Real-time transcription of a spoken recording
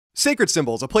Sacred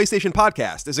Symbols, a PlayStation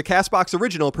podcast, is a CastBox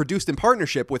original produced in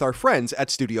partnership with our friends at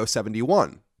Studio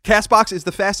 71. CastBox is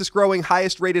the fastest growing,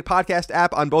 highest rated podcast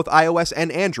app on both iOS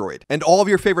and Android, and all of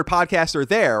your favorite podcasts are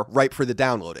there, ripe for the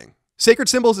downloading. Sacred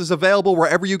Symbols is available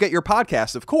wherever you get your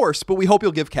podcasts, of course, but we hope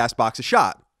you'll give CastBox a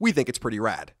shot. We think it's pretty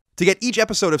rad. To get each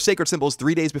episode of Sacred Symbols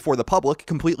 3 days before the public,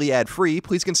 completely ad-free,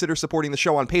 please consider supporting the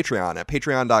show on Patreon at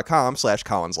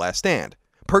patreon.com/CollinsLastStand.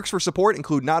 Perks for support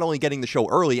include not only getting the show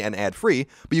early and ad-free,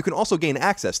 but you can also gain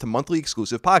access to monthly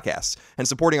exclusive podcasts, and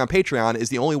supporting on Patreon is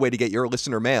the only way to get your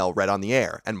listener mail read on the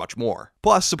air, and much more.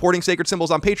 Plus, supporting Sacred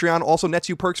Symbols on Patreon also nets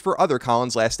you perks for other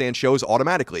Collins Last Stand shows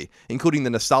automatically, including the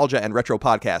nostalgia and retro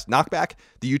podcast Knockback,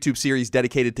 the YouTube series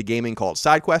dedicated to gaming called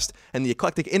SideQuest, and the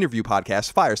eclectic interview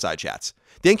podcast Fireside Chats.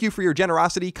 Thank you for your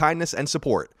generosity, kindness, and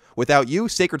support. Without you,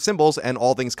 Sacred Symbols and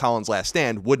all things Collins Last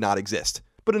Stand would not exist.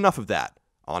 But enough of that.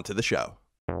 On to the show.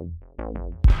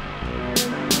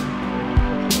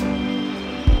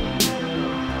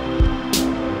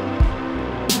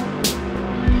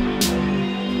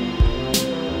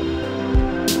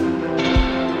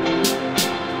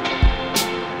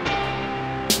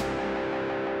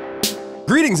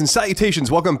 Greetings and salutations.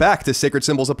 Welcome back to Sacred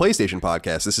Symbols, a PlayStation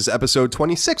podcast. This is episode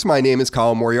 26. My name is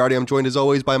Colin Moriarty. I'm joined as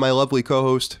always by my lovely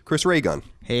co-host, Chris Raygun.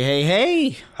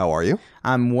 Hey. How are you?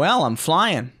 I'm well. I'm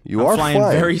flying. I'm flying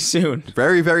very soon.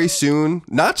 Very, very soon.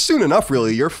 Not soon enough,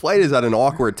 really. Your flight is at an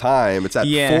awkward time. It's at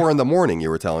 4 in the morning, you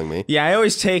were telling me. Yeah, I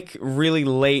always take really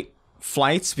late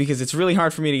flights because it's really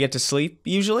hard for me to get to sleep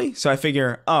usually. So I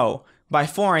figure, by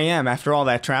 4 a.m. after all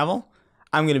that travel,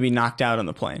 I'm going to be knocked out on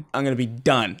the plane. I'm going to be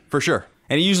done. For sure.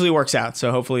 And it usually works out,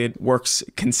 so hopefully it works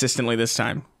consistently this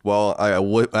time. Well, I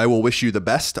will wish you the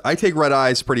best. I take red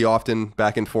eyes pretty often,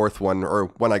 back and forth when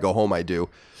I go home I do.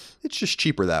 It's just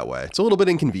cheaper that way. It's a little bit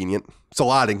inconvenient. It's a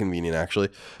lot inconvenient, actually.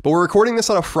 But we're recording this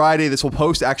on a Friday. This will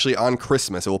post actually on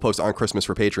Christmas. It will post on Christmas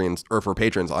for patrons on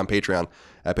Patreon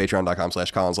at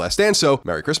patreon.com/CollinsLastStand. So,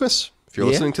 Merry Christmas if you're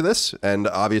listening to this. And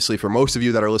obviously, for most of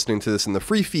you that are listening to this in the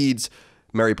free feeds,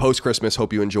 Merry post-Christmas.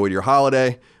 Hope you enjoyed your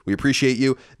holiday. We appreciate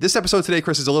you. This episode today,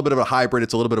 Chris, is a little bit of a hybrid.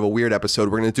 It's a little bit of a weird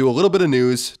episode. We're going to do a little bit of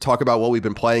news, talk about what we've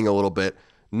been playing a little bit.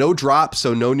 No drops,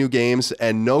 so no new games,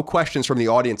 and no questions from the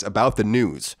audience about the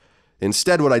news.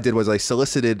 Instead, what I did was I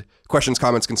solicited questions,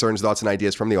 comments, concerns, thoughts, and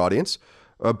ideas from the audience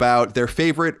about their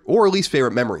favorite or least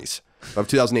favorite memories of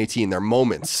 2018, their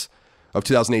moments of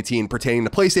 2018 pertaining to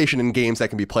PlayStation and games that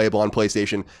can be playable on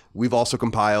PlayStation. We've also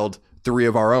compiled 3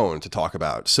 of our own to talk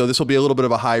about. So this will be a little bit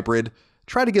of a hybrid.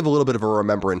 Try to give a little bit of a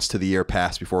remembrance to the year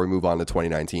past before we move on to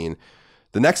 2019.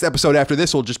 The next episode after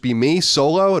this will just be me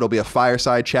solo. It'll be a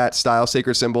fireside chat style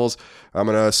Sacred Symbols. I'm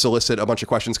going to solicit a bunch of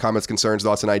questions, comments, concerns,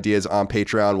 thoughts, and ideas on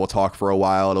Patreon. We'll talk for a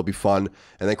while. It'll be fun.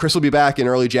 And then Chris will be back in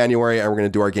early January, and we're going to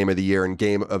do our Game of the Year and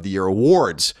Game of the Year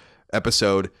Awards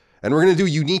episode. And we're going to do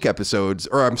unique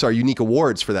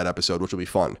awards for that episode, which will be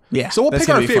fun. Yeah. So we'll pick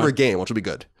our favorite game, which will be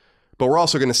good. But we're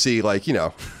also going to see, we're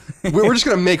just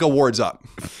going to make awards up.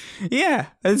 Yeah,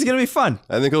 it's going to be fun.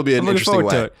 I think it'll be an interesting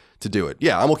way to do it.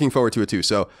 Yeah, I'm looking forward to it too.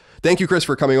 So thank you, Chris,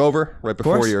 for coming over right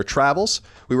before your travels.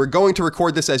 We were going to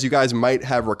record this, as you guys might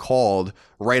have recalled,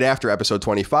 right after episode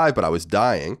 25, but I was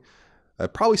dying.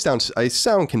 I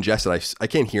sound congested. I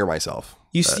can't hear myself.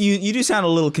 You do sound a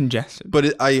little congested.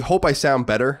 But I hope I sound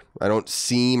better. I don't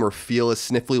seem or feel as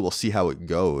sniffly. We'll see how it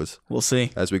goes. We'll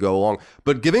see. As we go along.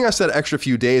 But giving us that extra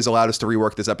few days allowed us to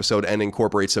rework this episode and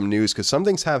incorporate some news, because some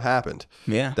things have happened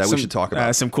that we should talk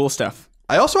about. Some cool stuff.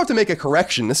 I also have to make a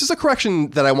correction. This is a correction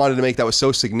that I wanted to make that was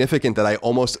so significant that I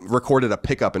almost recorded a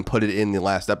pickup and put it in the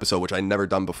last episode, which I'd never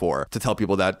done before, to tell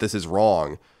people that this is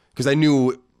wrong. Because I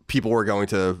knew people were going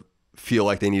to feel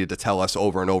like they needed to tell us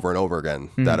over and over and over again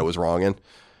that it was wrong. And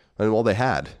well, they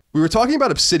had. We were talking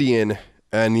about Obsidian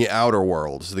and The Outer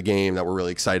Worlds, the game that we're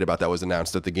really excited about that was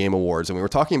announced at the Game Awards. And we were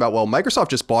talking about, well, Microsoft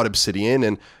just bought Obsidian,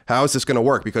 and how is this going to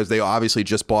work? Because they obviously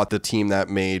just bought the team that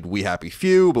made We Happy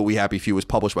Few, but We Happy Few was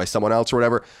published by someone else or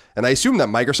whatever. And I assume that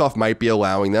Microsoft might be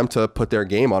allowing them to put their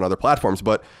game on other platforms.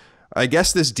 But I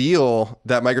guess this deal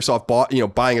that Microsoft bought,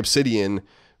 buying Obsidian,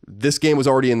 this game was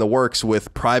already in the works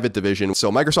with Private Division.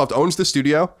 So Microsoft owns the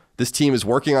studio. This team is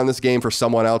working on this game for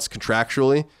someone else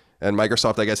contractually. And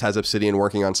Microsoft, I guess, has Obsidian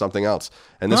working on something else.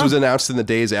 And this was announced in the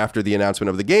days after the announcement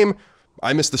of the game.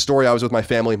 I missed the story. I was with my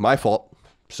family. My fault.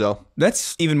 So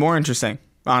that's even more interesting,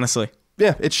 honestly.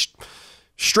 Yeah, it's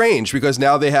strange because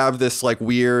now they have this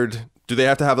weird... Do they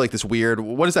have to have this weird...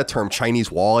 What is that term?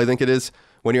 Chinese wall, I think it is.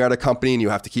 When you're at a company and you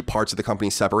have to keep parts of the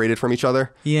company separated from each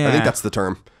other. Yeah. I think that's the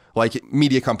term. Like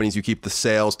media companies, you keep the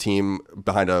sales team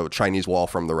behind a Chinese wall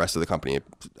from the rest of the company.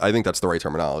 I think that's the right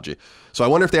terminology. So I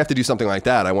wonder if they have to do something like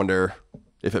that. I wonder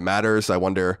if it matters. I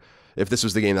wonder If this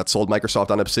was the game that sold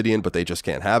Microsoft on Obsidian, but they just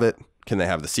can't have it, can they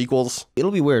have the sequels?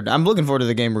 It'll be weird. I'm looking forward to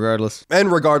the game regardless.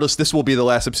 And regardless, this will be the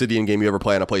last Obsidian game you ever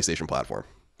play on a PlayStation platform.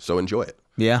 So enjoy it.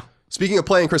 Yeah. Speaking of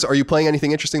playing, Chris, are you playing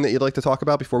anything interesting that you'd like to talk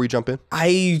about before we jump in?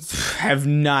 I have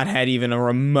not had even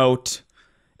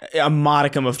a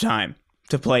modicum of time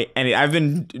to play any. I've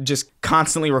been just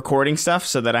constantly recording stuff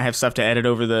so that I have stuff to edit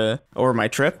over my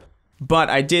trip. But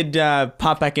I did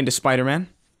pop back into Spider-Man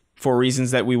for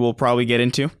reasons that we will probably get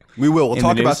into. We will. We'll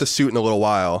talk about the suit in a little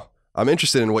while. I'm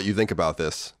interested in what you think about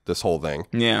this whole thing.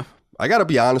 Yeah. I got to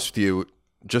be honest with you,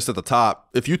 just at the top.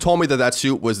 If you told me that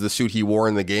suit was the suit he wore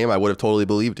in the game, I would have totally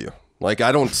believed you. Like,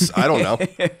 I don't know.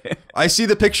 I see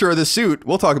the picture of the suit.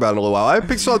 We'll talk about it in a little while.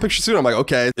 I saw the picture of the suit. I'm like,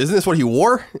 okay, isn't this what he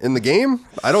wore in the game?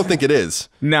 I don't think it is.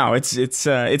 No, it's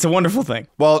a wonderful thing.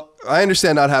 Well, I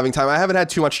understand not having time. I haven't had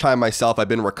too much time myself. I've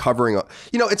been recovering.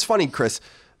 You know, it's funny, Chris.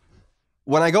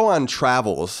 When I go on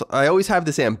travels, I always have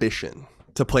this ambition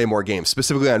to play more games,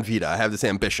 specifically on Vita. I have this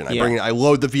ambition. I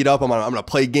load the Vita up. I'm going to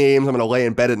play games. I'm going to lay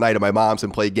in bed at night at my mom's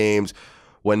and play games.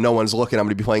 When no one's looking, I'm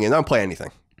going to be playing games. I don't play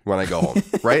anything when I go home,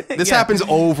 right? This happens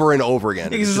over and over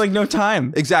again. Because it's like no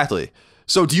time. Exactly.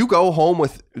 So do you go home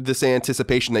with this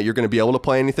anticipation that you're going to be able to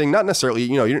play anything? Not necessarily,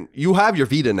 you know, you have your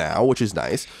Vita now, which is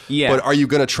nice. Yeah. But are you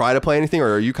going to try to play anything,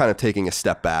 or are you kind of taking a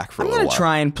step back for a little while? I'm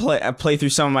going to try and play through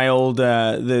some of my old,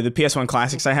 the PS1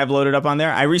 classics I have loaded up on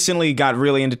there. I recently got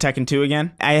really into Tekken 2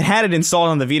 again. I had it installed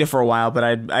on the Vita for a while, but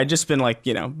I'd just been like,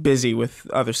 you know, busy with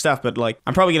other stuff. But like,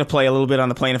 I'm probably going to play a little bit on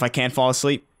the plane if I can't fall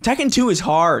asleep. Tekken 2 is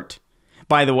hard,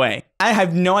 by the way. I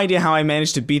have no idea how I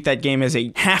managed to beat that game as a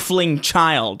halfling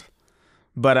child.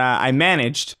 But I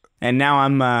managed, and now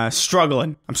I'm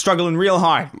struggling. I'm struggling real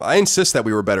hard. I insist that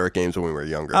we were better at games when we were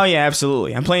younger. Oh yeah,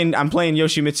 absolutely. I'm playing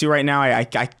Yoshimitsu right now.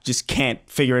 I just can't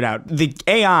figure it out. The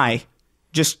AI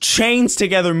just chains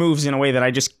together moves in a way that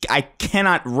I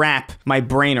cannot wrap my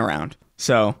brain around.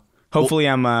 So hopefully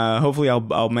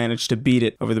I'll manage to beat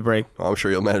it over the break. I'm sure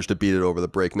you'll manage to beat it over the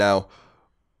break. Now.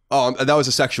 Oh, that was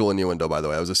a sexual innuendo, by the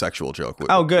way. That was a sexual joke.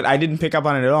 Oh, good. I didn't pick up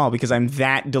on it at all because I'm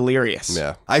that delirious.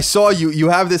 Yeah. I saw you. You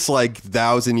have this, like,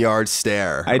 1,000-yard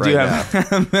stare. I do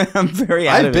have. I'm very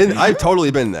out of it. I've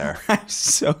totally been there. I'm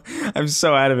so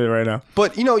out of it right now.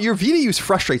 But, you know, your Vita use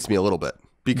frustrates me a little bit.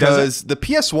 Because the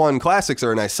PS1 classics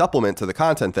are a nice supplement to the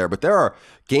content there, but there are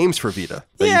games for Vita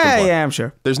that you can play. Yeah, I'm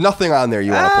sure. There's nothing on there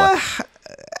you want to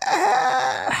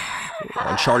play.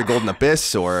 Uncharted Golden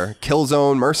Abyss or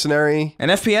Killzone Mercenary. An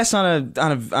FPS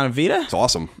on a Vita? It's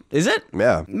awesome. Is it?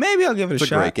 Yeah. Maybe I'll give it a shot.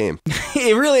 It's a great game.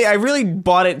 I really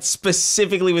bought it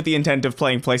specifically with the intent of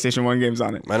playing PlayStation 1 games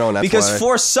on it. I know, and that's because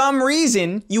for some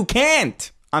reason you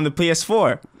can't on the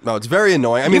PS4. No, it's very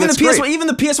annoying. I mean, even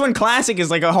the PS1 Classic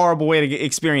is like a horrible way to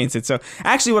experience it. So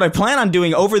actually what I plan on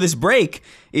doing over this break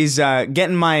is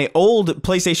getting my old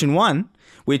PlayStation 1,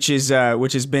 which has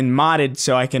been modded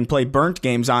so I can play burnt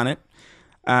games on it.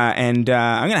 And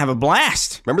I'm going to have a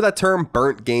blast. Remember that term,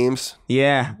 burnt games?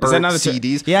 Yeah. Burnt is that not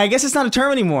CDs? Yeah, I guess it's not a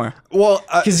term anymore. Well,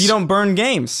 because you don't burn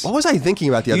games. What was I thinking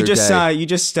about the other day? You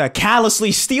just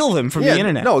callously steal them from the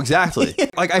internet. No, exactly.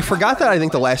 Like, I forgot that I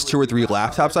think the last 2 or 3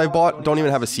 laptops I bought don't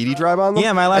even have a CD drive on them.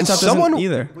 Yeah, my laptop doesn't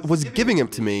either. Someone was giving them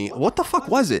to me. What the fuck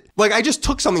was it? Like, I just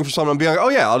took something from someone and being like, oh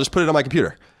yeah, I'll just put it on my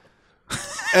computer.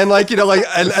 And like, you know, like,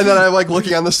 and then I'm like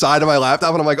looking on the side of my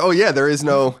laptop and I'm like, oh yeah, there is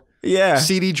no... Yeah.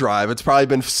 CD drive. It's probably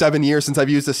been 7 years since I've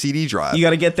used a CD drive. You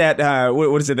got to get that,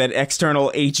 what is it, that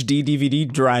external HD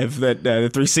DVD drive that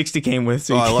the 360 came with.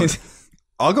 So I love it.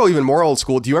 I'll go even more old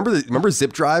school. Do you remember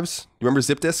zip drives? You remember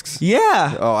zip disks?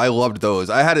 Yeah. Oh, I loved those.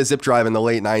 I had a zip drive in the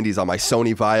late 90s on my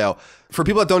Sony Vaio. For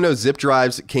people that don't know, zip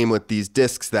drives came with these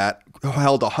disks that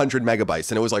held 100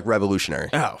 megabytes, and it was like revolutionary.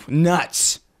 Oh,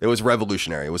 nuts. It was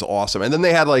revolutionary. It was awesome. And then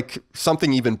they had like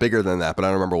something even bigger than that, but I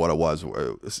don't remember what it was.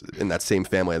 In that same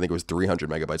family, I think it was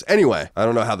 300 megabytes. Anyway, I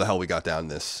don't know how the hell we got down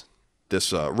this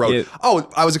road. Oh,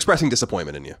 I was expressing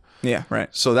disappointment in you. Yeah, right.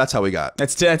 So that's how we got.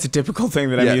 That's a typical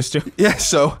thing that I'm used to. Yeah,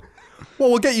 so,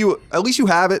 well, we'll get you, at least you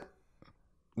have it.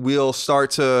 We'll start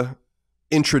to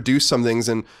introduce some things,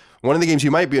 and one of the games you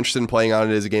might be interested in playing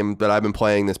on it is a game that I've been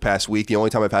playing this past week. The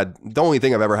only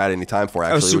thing I've ever had any time for,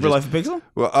 actually. Oh, Super Life of Pixel?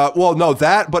 Well, no,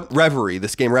 that, but Reverie,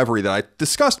 this game Reverie that I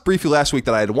discussed briefly last week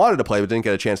that I had wanted to play but didn't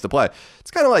get a chance to play. It's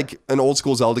kind of like an old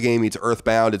school Zelda game meets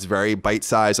Earthbound. It's very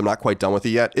bite-sized. I'm not quite done with it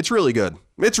yet. It's really good.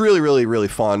 It's really, really, really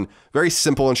fun. Very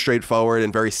simple and straightforward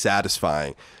and very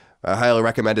satisfying. I highly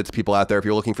recommend it to people out there. If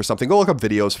you're looking for something, go look up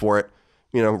videos for it.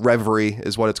 You know, Reverie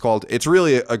is what it's called. It's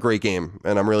really a great game,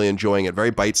 and I'm really enjoying it. Very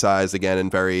bite-sized, again, and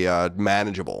very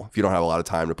manageable if you don't have a lot of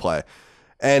time to play.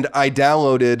 And I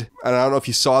downloaded, and I don't know if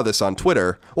you saw this on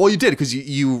Twitter. Well, you did, because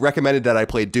you recommended that I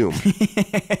play Doom.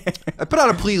 I put out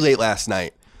a plea late last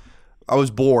night. I was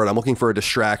bored. I'm looking for a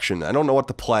distraction. I don't know what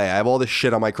to play. I have all this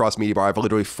shit on my cross-media bar. I have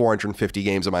literally 450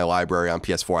 games in my library on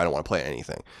PS4. I don't want to play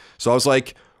anything. So I was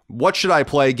like, what should I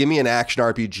play? Give me an action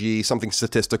RPG, something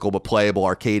statistical but playable,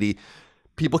 arcadey.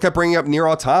 People kept bringing up Nier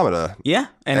Automata. Yeah,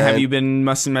 and have you been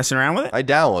messing around with it? I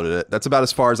downloaded it. That's about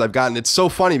as far as I've gotten. It's so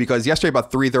funny because yesterday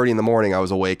about 3:30 in the morning, I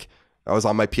was awake. I was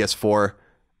on my PS4,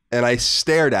 and I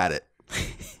stared at it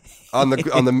on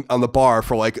the bar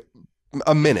for like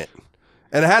a minute,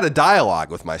 and I had a dialogue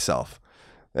with myself,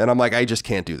 and I'm like, I just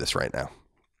can't do this right now.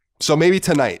 So maybe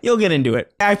tonight you'll get into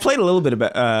it. I played a little bit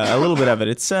of it.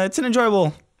 It's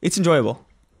enjoyable. It's enjoyable.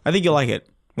 I think you'll like it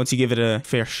once you give it a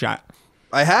fair shot.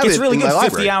 I have it's it really in good. my 50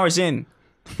 library. Hours in.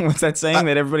 What's that saying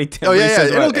that everybody? Oh yeah,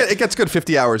 says it gets good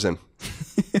 50 hours in.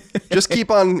 Just keep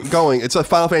on going. It's a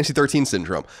Final Fantasy 13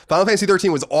 syndrome. Final Fantasy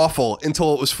 13 was awful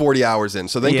until it was 40 hours in.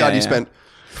 So thank God you spent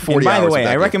 40 hours. And by the way, with that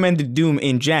I game. recommended Doom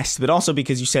in jest, but also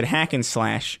because you said hack and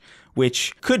slash,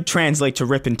 which could translate to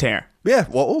rip and tear. Yeah.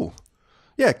 Well, ooh.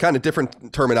 Yeah, kind of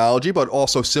different terminology, but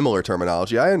also similar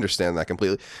terminology. I understand that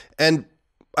completely. And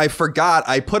I forgot.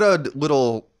 I put a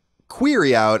little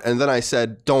query out, and then I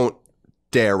said, don't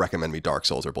dare recommend me Dark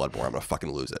Souls or Bloodborne. I'm gonna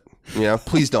fucking lose it. You know,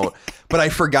 please don't. But I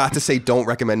forgot to say, don't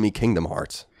recommend me Kingdom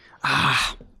Hearts.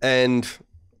 And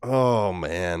oh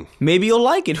man, maybe you'll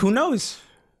like it. Who knows?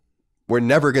 We're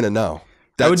never gonna know.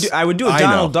 I would do a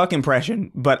Donald Duck impression,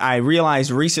 but I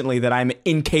realized recently that I'm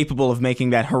incapable of making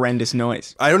that horrendous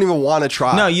noise. I don't even want to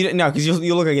try. No, because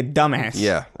you look like a dumbass.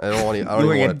 Yeah, I don't want to. You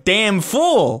look like a damn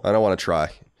fool. I don't want to try.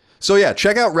 So yeah,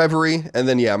 check out Reverie, and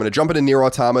then I'm going to jump into Nier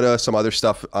Automata, some other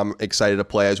stuff I'm excited to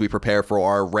play as we prepare for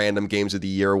our random Games of the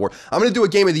Year award. I'm going to do a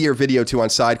Game of the Year video too on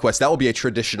SideQuest. That will be a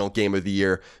traditional Game of the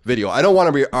Year video. I don't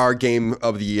want our Game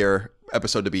of the Year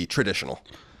episode to be traditional.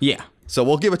 Yeah. So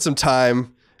we'll give it some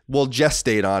time. We'll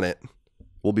gestate on it.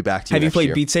 We'll be back to you Have you next played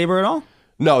year. Beat Saber at all?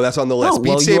 No, that's on the list. Oh,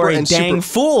 well, Beat Saber you're a and dang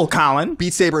fool, Colin.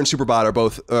 Beat Saber and Superbot are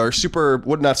both, not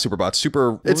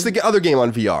Superbot, it's the other game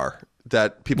on VR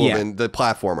that people have been, the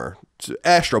platformer.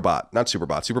 Astrobot, not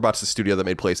Superbot. Superbot's the studio that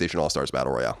made PlayStation All-Stars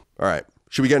Battle Royale. All right,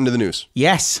 should we get into the news?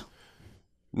 Yes.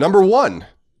 Number 1,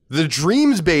 the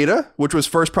Dreams beta, which was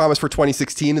first promised for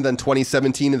 2016 and then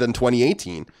 2017 and then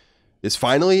 2018, is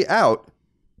finally out,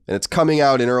 and it's coming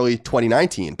out in early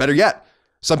 2019. Better yet,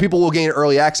 some people will gain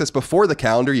early access before the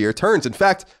calendar year turns. In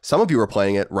fact, some of you are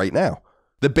playing it right now.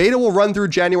 The beta will run through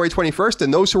January 21st,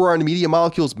 and those who are on Media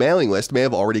Molecule's mailing list may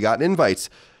have already gotten invites.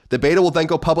 The beta will then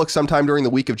go public sometime during the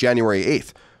week of January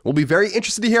 8th. We'll be very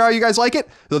interested to hear how you guys like it,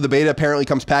 though the beta apparently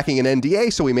comes packing an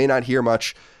NDA, so we may not hear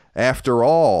much after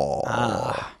all.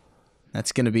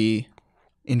 That's going to be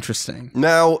interesting.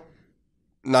 Now,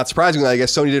 not surprisingly, I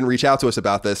guess Sony didn't reach out to us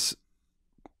about this.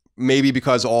 Maybe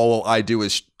because all I do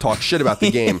is talk shit about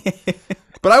the game.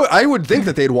 But I would think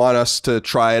that they'd want us to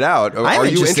try it out. Are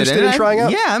you interested in trying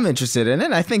out? Yeah, I'm interested in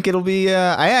it. I think it'll be,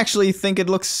 I actually think it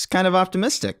looks kind of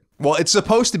optimistic. Well, it's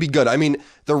supposed to be good. I mean,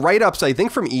 the write-ups, I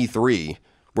think, from E3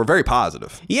 were very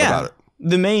positive about it.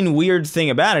 The main weird thing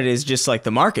about it is just like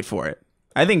the market for it.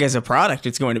 I think as a product,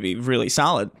 it's going to be really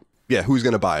solid. Yeah, who's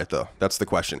going to buy it, though? That's the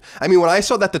question. I mean, when I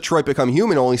saw that Detroit Become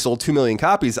Human only sold 2 million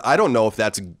copies, I don't know if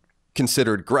that's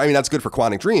considered great. I mean, that's good for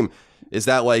Quantic Dream. Is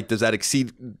that like, does that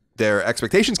exceed their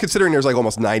expectations, considering there's like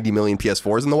almost 90 million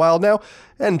PS4s in the wild now?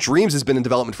 And Dreams has been in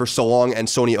development for so long, and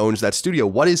Sony owns that studio.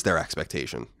 What is their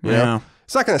expectation? You know?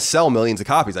 It's not going to sell millions of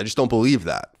copies. I just don't believe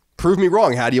that. Prove me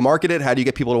wrong. How do you market it? How do you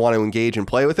get people to want to engage and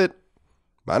play with it?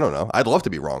 I don't know. I'd love to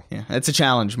be wrong. Yeah, it's a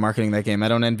challenge marketing that game. I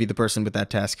don't envy the person with that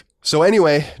task. So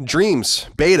anyway, Dreams,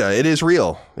 beta, it is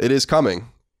real. It is coming.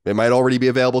 It might already be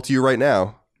available to you right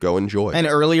now. Go enjoy. And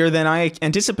earlier than I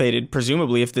anticipated,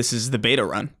 presumably, if this is the beta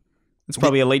run. It's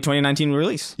probably a late 2019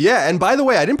 release. Yeah, and by the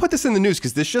way, I didn't put this in the news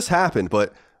because this just happened,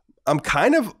 but I'm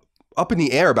kind of up in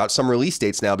the air about some release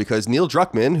dates now because Neil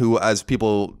Druckmann, who, as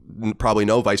people probably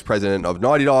know, vice president of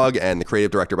Naughty Dog and the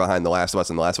creative director behind The Last of Us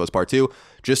and The Last of Us Part 2,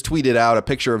 just tweeted out a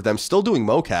picture of them still doing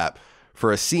mocap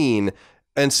for a scene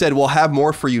and said, we'll have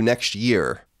more for you next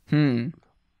year.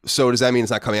 So does that mean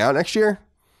it's not coming out next year?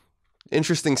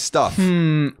 Interesting stuff. I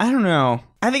don't know.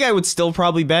 I think I would still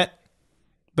probably bet,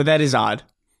 but that is odd.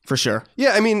 For sure.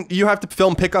 Yeah, I mean, you have to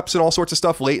film pickups and all sorts of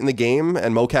stuff late in the game,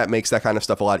 and mocap makes that kind of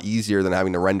stuff a lot easier than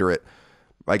having to render it,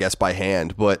 I guess, by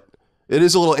hand. But it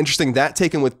is a little interesting, that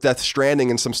taken with Death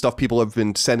Stranding and some stuff people have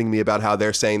been sending me about how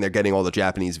they're saying they're getting all the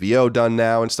Japanese VO done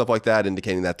now and stuff like that,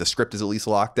 indicating that the script is at least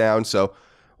locked down. So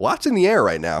lots in the air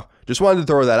right now. Just wanted to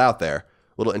throw that out there.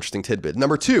 Little interesting tidbit.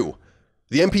 Number 2,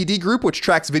 The MPD Group, which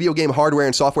tracks video game hardware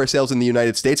and software sales in the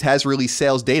United States, has released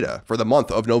sales data for the month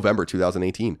of November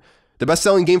 2018. The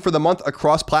best-selling game for the month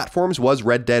across platforms was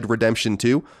Red Dead Redemption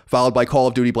 2, followed by Call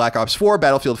of Duty Black Ops 4,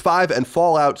 Battlefield 5, and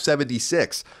Fallout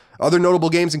 76. Other notable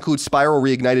games include Spyro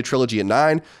Reignited Trilogy at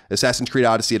 9, Assassin's Creed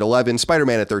Odyssey at 11,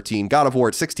 Spider-Man at 13, God of War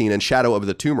at 16, and Shadow of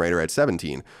the Tomb Raider at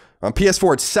 17. On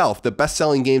PS4 itself, the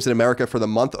best-selling games in America for the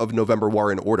month of November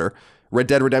were in order: Red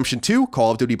Dead Redemption 2,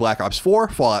 Call of Duty Black Ops 4,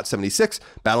 Fallout 76,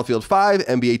 Battlefield 5,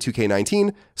 NBA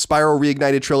 2K19, Spyro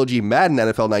Reignited Trilogy, Madden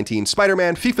NFL 19,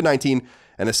 Spider-Man, FIFA 19,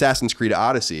 and Assassin's Creed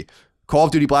Odyssey. Call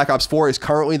of Duty Black Ops 4 is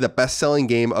currently the best-selling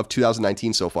game of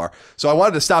 2019 so far. So I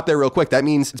wanted to stop there real quick. That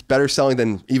means it's better selling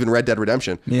than even Red Dead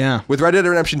Redemption. Yeah. With Red Dead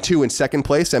Redemption 2 in second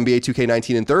place, NBA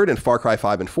 2K19 in third, and Far Cry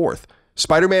 5 in fourth.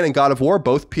 Spider-Man and God of War,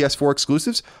 both PS4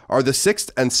 exclusives, are the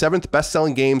 6th and 7th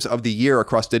best-selling games of the year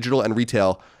across digital and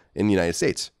retail in the United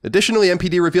States. Additionally,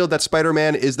 MPD revealed that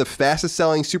Spider-Man is the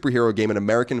fastest-selling superhero game in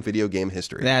American video game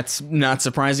history. That's not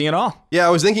surprising at all. Yeah, I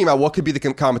was thinking about what could be the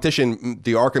competition.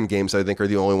 The Arkham games, I think, are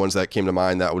the only ones that came to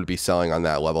mind that would be selling on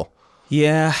that level.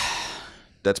 Yeah.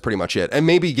 That's pretty much it. And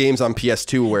maybe games on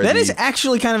PS2 where that is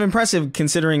actually kind of impressive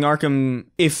considering Arkham,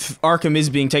 if Arkham is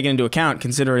being taken into account,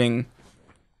 considering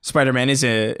Spider-Man is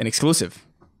an exclusive.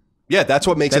 Yeah, that's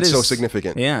what makes it so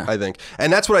significant, yeah. I think.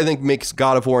 And that's what I think makes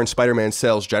God of War and Spider-Man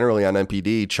sales generally on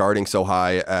MPD charting so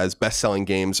high as best-selling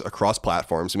games across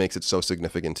platforms. It makes it so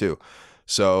significant, too.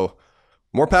 So,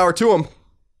 more power to them.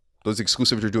 Those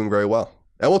exclusives are doing very well.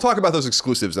 And we'll talk about those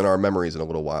exclusives in our memories in a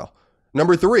little while.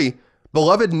 Number 3,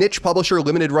 beloved niche publisher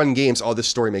Limited Run Games. Oh, this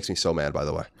story makes me so mad, by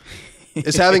the way.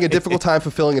 Is having a difficult time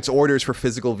fulfilling its orders for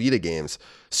physical Vita games.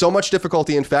 So much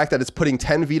difficulty, in fact, that it's putting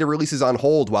 10 Vita releases on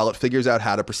hold while it figures out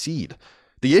how to proceed.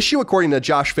 The issue, according to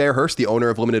Josh Fairhurst, the owner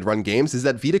of Limited Run Games, is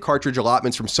that Vita cartridge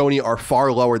allotments from Sony are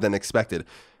far lower than expected.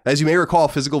 As you may recall,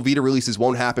 physical Vita releases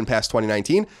won't happen past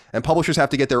 2019, and publishers have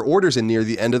to get their orders in near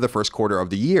the end of the first quarter of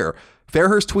the year.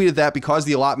 Fairhurst tweeted that because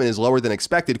the allotment is lower than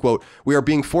expected, quote, "We are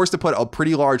being forced to put a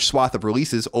pretty large swath of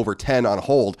releases, over 10, on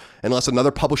hold, unless another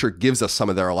publisher gives us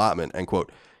some of their allotment," end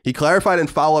quote. He clarified in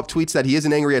follow-up tweets that he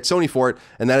isn't angry at Sony for it,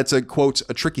 and that it's a, quote,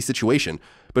 "a tricky situation."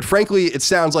 But frankly, it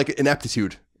sounds like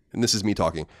ineptitude, and this is me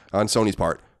talking, on Sony's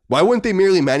part. Why wouldn't they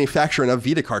merely manufacture enough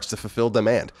Vita carts to fulfill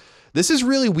demand? This is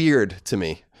really weird to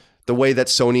me, the way that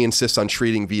Sony insists on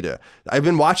treating Vita. I've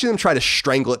been watching them try to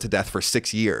strangle it to death for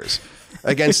 6 years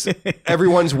against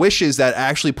everyone's wishes that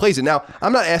actually plays it. Now,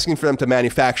 I'm not asking for them to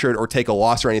manufacture it or take a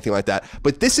loss or anything like that,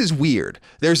 but this is weird.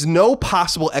 There's no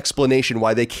possible explanation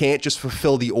why they can't just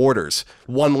fulfill the orders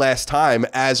one last time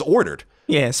as ordered.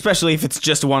 Yeah, especially if it's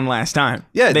just one last time.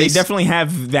 Yeah, they definitely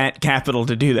have that capital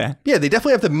to do that. Yeah, they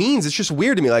definitely have the means. It's just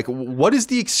weird to me. Like, what is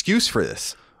the excuse for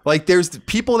this? Like, there's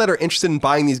people that are interested in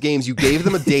buying these games. You gave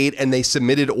them a date and they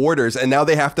submitted orders, and now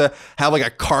they have to have like a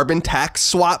carbon tax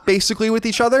swap basically with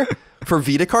each other for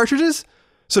Vita cartridges.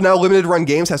 So now Limited Run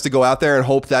Games has to go out there and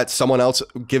hope that someone else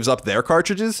gives up their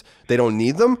cartridges. They don't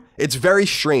need them. It's very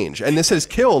strange. And this has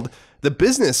killed the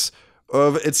business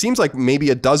of, it seems like, maybe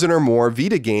a dozen or more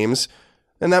Vita games,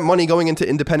 and that money going into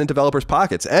independent developers'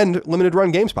 pockets and Limited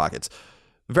Run Games' pockets.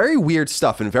 Very weird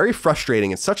stuff and very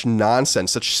frustrating. It's such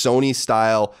nonsense, such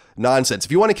Sony-style nonsense.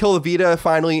 If you want to kill the Vita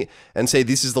finally and say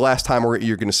this is the last time where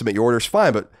you're going to submit your orders,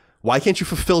 fine, but why can't you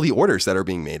fulfill the orders that are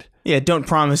being made? Yeah, don't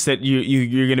promise that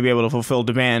you're going to be able to fulfill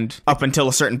demand up until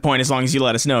a certain point, as long as you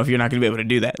let us know if you're not going to be able to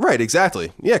do that. Right,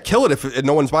 exactly. Yeah, kill it if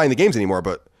no one's buying the games anymore,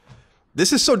 but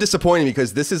this is so disappointing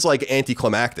because this is like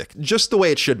anticlimactic, just the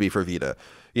way it should be for Vita.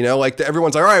 You know, like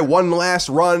everyone's like, all right, one last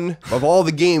run of all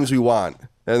the games we want.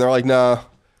 And they're like, no.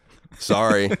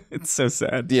 Sorry. It's so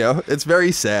sad. You know, it's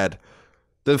very sad.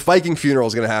 The Viking funeral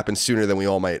is going to happen sooner than we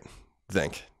all might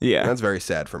think. Yeah. And that's very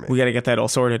sad for me. We got to get that all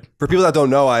sorted. For people that don't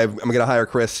know, I'm going to hire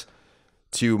Chris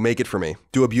to make it for me.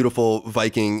 Do a beautiful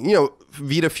Viking, you know,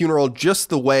 Vita funeral just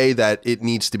the way that it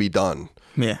needs to be done.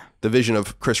 Yeah. The vision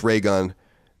of Chris Raygun.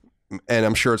 And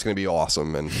I'm sure it's going to be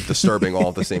awesome and disturbing all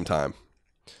at the same time.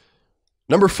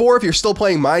 Number 4, if you're still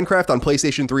playing Minecraft on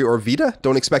PlayStation 3 or Vita,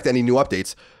 don't expect any new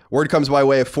updates. Word comes by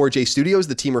way of 4J Studios,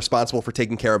 the team responsible for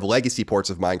taking care of legacy ports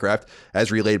of Minecraft, as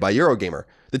relayed by Eurogamer.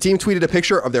 The team tweeted a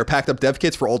picture of their packed up dev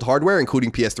kits for old hardware,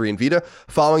 including PS3 and Vita,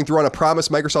 following through on a promise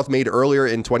Microsoft made earlier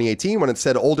in 2018 when it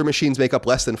said older machines make up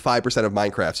less than 5% of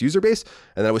Minecraft's user base,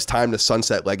 and that it was time to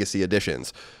sunset legacy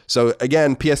editions. So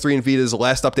again, PS3 and Vita's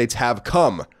last updates have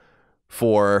come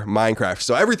for Minecraft.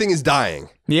 So everything is dying.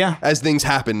 Yeah. As things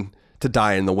happen to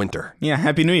die in the winter. Yeah,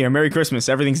 Happy New Year, Merry Christmas,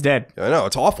 everything's dead. I know,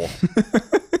 it's awful.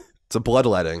 It's a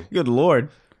bloodletting. Good Lord.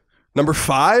 Number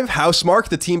 5, Housemarque,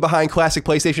 the team behind classic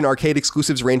PlayStation arcade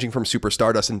exclusives ranging from Super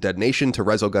Stardust and Dead Nation to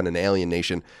Resogun and Alien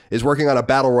Nation, is working on a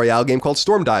battle royale game called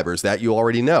Storm Divers that you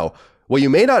already know. What you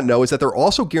may not know is that they're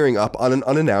also gearing up on an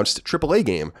unannounced AAA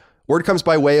game. Word comes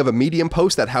by way of a Medium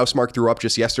post that Housemarque threw up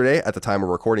just yesterday at the time of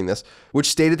recording this, which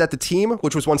stated that the team,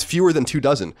 which was once fewer than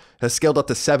 24, has scaled up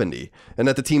to 70, and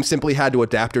that the team simply had to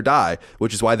adapt or die,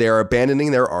 which is why they are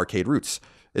abandoning their arcade roots.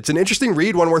 It's an interesting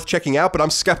read, one worth checking out, but I'm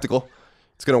skeptical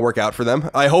it's going to work out for them.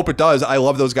 I hope it does. I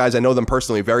love those guys. I know them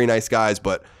personally. Very nice guys,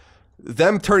 but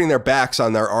them turning their backs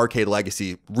on their arcade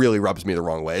legacy really rubs me the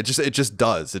wrong way. It just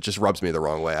does. It just rubs me the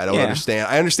wrong way. I don't understand.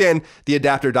 I understand the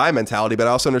adapt or die mentality, but I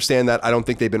also understand that I don't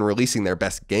think they've been releasing their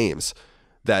best games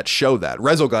that show that.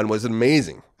 Resogun was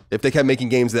amazing. If they kept making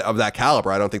games of that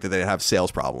caliber, I don't think that they'd have sales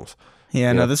problems.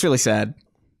 Yeah, no, that's really sad.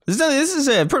 This is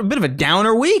a bit of a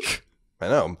downer week. I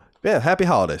know. Yeah, happy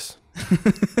holidays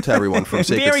to everyone from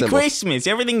Sacred Merry Symbols. Christmas.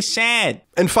 Everything's sad.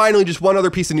 And finally, just one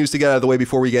other piece of news to get out of the way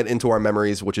before we get into our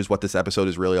memories, which is what this episode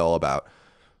is really all about.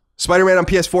 Spider-Man on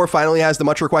PS4 finally has the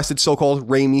much-requested so-called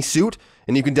Raimi suit,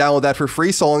 and you can download that for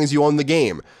free so long as you own the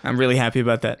game. I'm really happy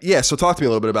about that. Yeah, so talk to me a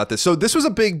little bit about this. So this was a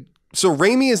big... So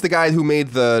Raimi is the guy who made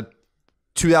the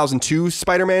 2002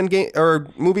 Spider-Man game or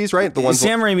movies, right? The ones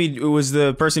Sam Raimi was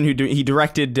the person who he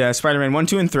directed Spider-Man 1,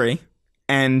 2, and 3.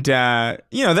 And,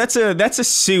 you know, that's a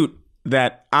suit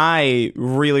that I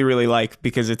really, really like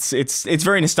because it's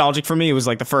very nostalgic for me. It was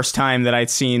like the first time that I'd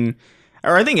seen,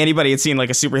 or I think anybody had seen like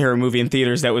a superhero movie in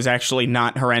theaters that was actually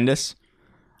not horrendous,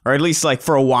 or at least like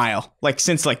for a while, like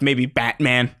since like maybe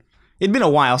Batman. It'd been a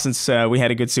while since we had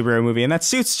a good superhero movie, and that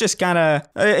suit's just got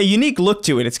a unique look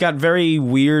to it. It's got very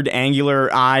weird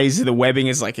angular eyes. The webbing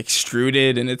is like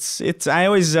extruded, and I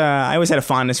always had a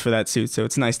fondness for that suit, so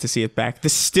it's nice to see it back. The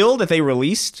still that they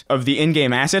released of the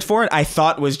in-game asset for it, I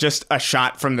thought was just a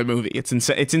shot from the movie. It's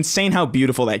insane how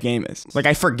beautiful that game is. Like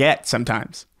I forget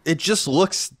sometimes. It just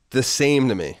looks the same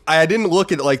to me. I didn't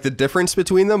look at like the difference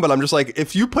between them, but I'm just like,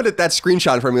 if you put that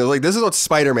screenshot in front of me, like this is what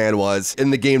Spider-Man was in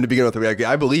the game to begin with, like,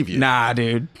 I believe you. Nah,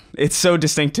 dude. It's so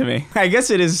distinct to me. I guess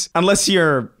it is, unless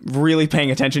you're really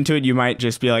paying attention to it, you might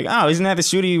just be like, oh, isn't that the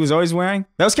suit he was always wearing?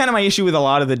 That was kind of my issue with a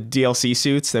lot of the DLC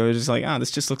suits. They were just like, oh,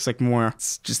 this just looks like more,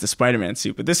 it's just a Spider-Man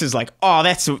suit. But this is like, oh,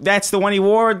 that's the one he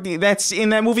wore. That's in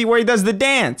that movie where he does the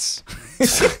dance.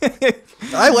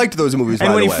 I liked those movies, by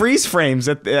and when the he way. freeze frames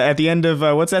at the end of,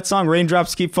 what's that song?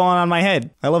 Raindrops Keep Falling on My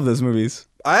Head. I love those movies.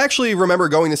 I actually remember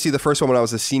going to see the first one when I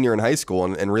was a senior in high school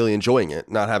and really enjoying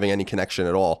it, not having any connection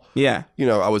at all. Yeah. You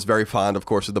know, I was very fond, of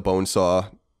course, of the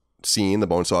Bonesaw scene, the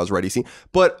Bonesaw's Ready scene.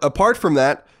 But apart from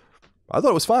that, I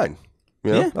thought it was fine.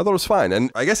 You know, Yeah. I thought it was fine.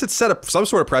 And I guess it set up some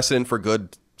sort of precedent for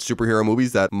good superhero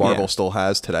movies that Marvel still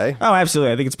has today. Oh,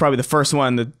 absolutely. I think it's probably the first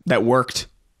one that worked,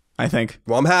 I think.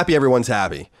 Well, I'm happy everyone's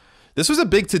happy. This was a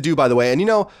big to-do, by the way. And, you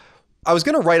know, I was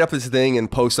going to write up this thing and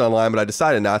post it online, but I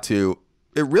decided not to.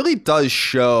 It really does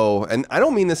show, and I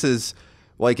don't mean this as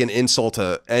like an insult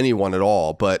to anyone at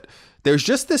all, but there's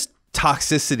just this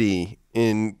toxicity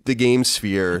in the game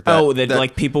sphere. That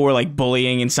like people were like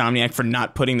bullying Insomniac for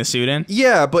not putting the suit in?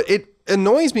 Yeah, but it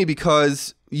annoys me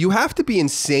because you have to be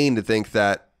insane to think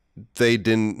that they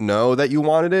didn't know that you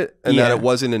wanted it and that it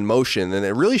wasn't in motion. And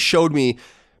it really showed me,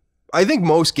 I think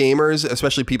most gamers,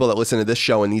 especially people that listen to this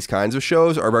show and these kinds of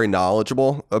shows, are very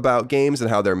knowledgeable about games and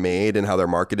how they're made and how they're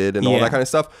marketed and all that kind of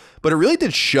stuff. But it really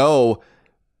did show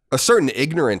a certain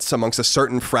ignorance amongst a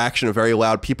certain fraction of very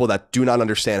loud people that do not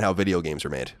understand how video games are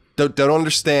made. Don't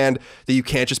understand that you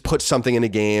can't just put something in a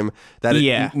game, that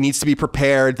it needs to be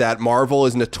prepared, that Marvel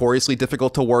is notoriously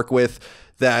difficult to work with,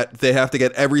 that they have to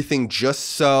get everything just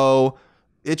so.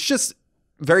 It's just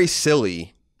very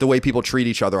silly the way people treat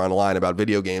each other online about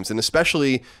video games, and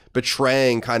especially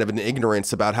betraying kind of an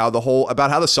ignorance about how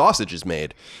the sausage is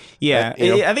made. Yeah,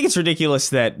 I think it's ridiculous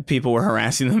that people were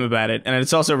harassing them about it, and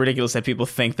it's also ridiculous that people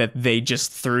think that they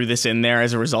just threw this in there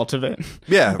as a result of it.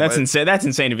 Yeah, that's insane. That's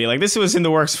insane to me. Like, this was in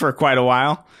the works for quite a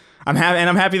while. I'm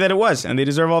happy that it was, and they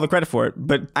deserve all the credit for it.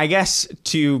 But I guess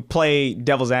to play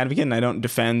devil's advocate, and I don't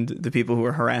defend the people who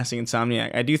are harassing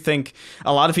Insomniac, I do think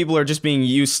a lot of people are just being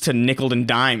used to nickeled and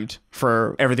dimed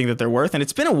for everything that they're worth. And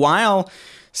it's been a while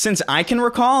since I can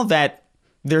recall that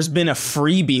there's been a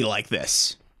freebie like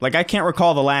this. Like, I can't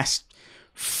recall the last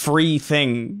free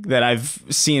thing that I've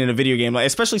seen in a video game, like,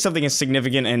 especially something as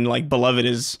significant and like beloved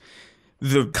as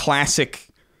the classic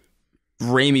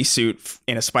Raimi suit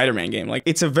in a Spider-Man game. Like,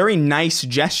 it's a very nice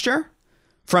gesture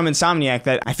from Insomniac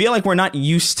that I feel like we're not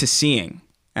used to seeing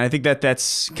And I think that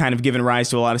that's kind of given rise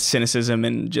to a lot of cynicism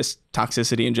and just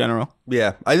toxicity in general.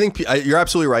 Yeah, I think you're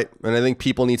absolutely right. And I think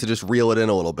people need to just reel it in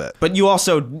a little bit. But you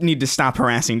also need to stop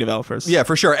harassing developers. Yeah,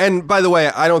 for sure. And by the way,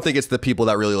 I don't think it's the people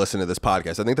that really listen to this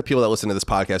podcast. I think the people that listen to this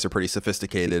podcast are pretty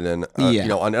sophisticated. And, you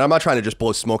know, and I'm not trying to just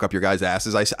blow smoke up your guys'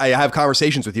 asses. I have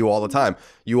conversations with you all the time.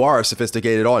 You are a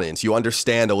sophisticated audience. You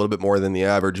understand a little bit more than the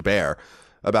average bear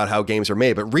about how games are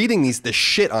made. But reading this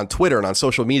shit on Twitter and on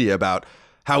social media about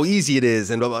how easy it is,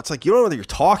 and it's like, you don't know what you're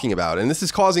talking about. And this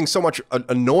is causing so much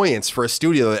annoyance for a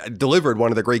studio that delivered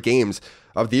one of the great games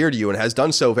of the year to you and has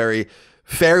done so very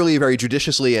fairly, very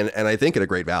judiciously, and I think at a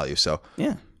great value. So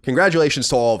yeah, congratulations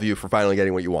to all of you for finally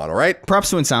getting what you want, all right? Props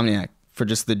to Insomniac for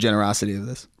just the generosity of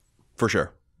this. For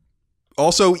sure.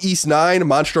 Also, Ys 9,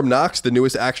 Monstrum Nox, the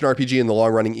newest action RPG in the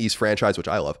long-running Ys franchise, which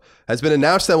I love, has been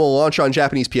announced that will launch on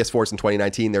Japanese PS4s in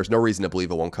 2019. There's no reason to believe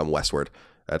it won't come westward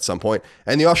at some point.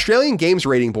 And the Australian Games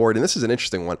Rating Board, and this is an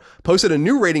interesting one, posted a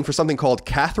new rating for something called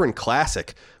Catherine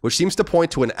Classic, which seems to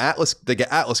point to the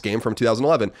Atlas game from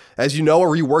 2011. As you know, a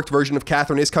reworked version of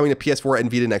Catherine is coming to PS4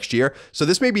 and Vita next year, so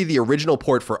this may be the original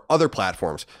port for other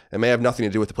platforms. It may have nothing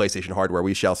to do with the PlayStation hardware,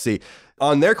 we shall see.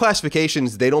 On their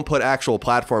classifications, they don't put actual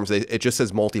platforms. It just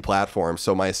says multi-platform.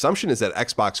 So my assumption is that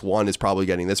Xbox One is probably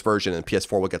getting this version and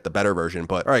PS4 will get the better version.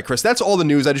 But all right, Chris, that's all the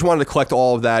news. I just wanted to collect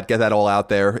all of that, get that all out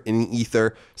there in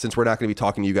ether, since we're not going to be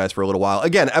talking to you guys for a little while.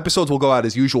 Again, episodes will go out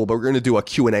as usual, but we're going to do a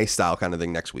Q&A style kind of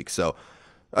thing next week. So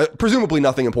presumably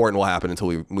nothing important will happen until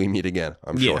we meet again,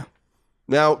 I'm sure. Yeah.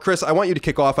 Now, Chris, I want you to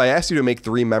kick off. I asked you to make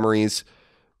 3 memories,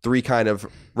 3 kind of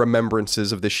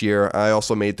remembrances of this year. I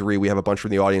also made 3. We have a bunch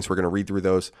from the audience. We're going to read through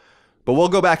those. But we'll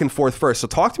go back and forth first. So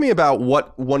talk to me about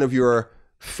what one of your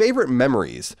favorite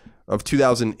memories of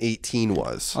 2018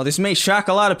 was. Oh, this may shock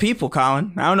a lot of people,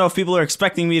 Colin. I don't know if people are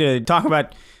expecting me to talk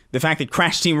about the fact that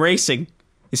Crash Team Racing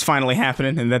is finally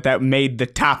happening and that made the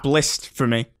top list for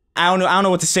me. I don't know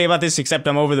what to say about this except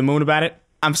I'm over the moon about it.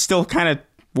 I'm still kind of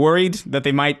worried that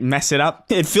they might mess it up.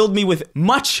 It filled me with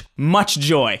much, much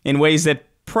joy in ways that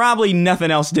probably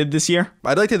nothing else did this year.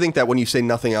 I'd like to think that when you say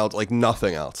nothing else, like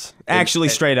nothing else. Actually,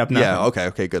 straight up nothing. Yeah,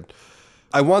 okay, good.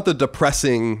 I want the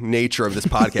depressing nature of this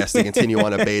podcast to continue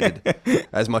unabated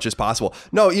as much as possible.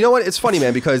 No, you know what? It's funny,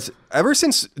 man, because ever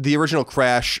since the original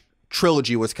Crash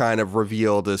trilogy was kind of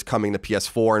revealed as coming to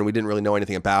PS4 and we didn't really know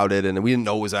anything about it and we didn't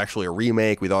know it was actually a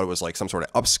remake. We thought it was like some sort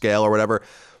of upscale or whatever.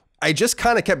 I just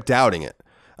kind of kept doubting it.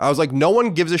 I was like, no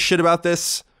one gives a shit about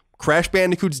this. Crash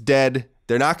Bandicoot's dead.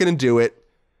 They're not going to do it.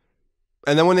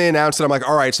 And then when they announced it, I'm like,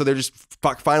 all right, so they're just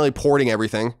finally porting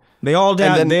everything. They all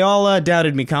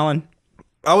doubted me, Colin.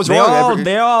 I was wrong.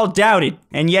 They all doubted,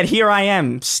 and yet here I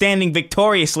am, standing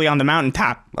victoriously on the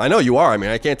mountaintop. I know you are. I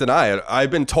mean, I can't deny it. I've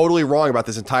been totally wrong about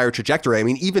this entire trajectory. I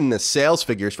mean, even the sales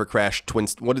figures for Crash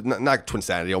not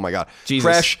Twinsanity. Oh my God,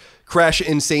 Jesus. Crash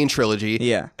Insane Trilogy,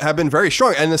 have been very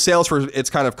strong, and the sales for its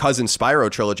kind of cousin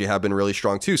Spyro Trilogy have been really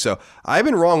strong too. So I've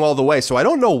been wrong all the way. So I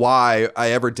don't know why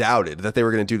I ever doubted that they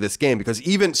were going to do this game, because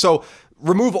even so.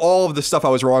 Remove all of the stuff I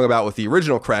was wrong about with the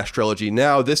original Crash trilogy.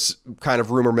 Now this kind of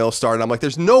rumor mill started. I'm like,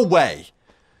 there's no way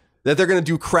that they're going to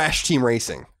do Crash Team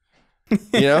Racing.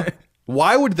 You know?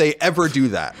 Why would they ever do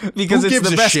that? Because it's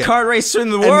the best kart racer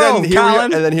in the world,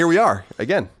 Colin. And then here we are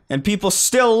again. And people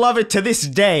still love it to this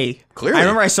day. Clearly. I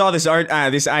remember I saw this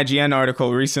this IGN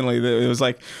article recently that it was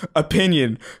like,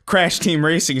 opinion, Crash Team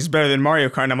Racing is better than Mario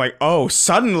Kart. And I'm like, oh,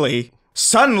 suddenly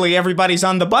everybody's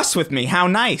on the bus with me. How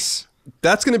nice.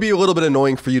 That's going to be a little bit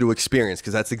annoying for you to experience,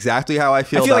 because that's exactly how I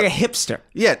feel. I feel like a hipster.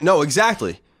 Yeah, no,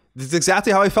 exactly. This is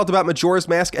exactly how I felt about Majora's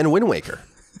Mask and Wind Waker.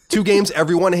 2 games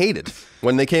everyone hated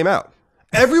when they came out.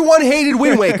 Everyone hated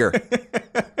Wind Waker.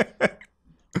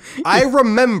 I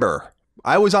remember.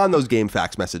 I was on those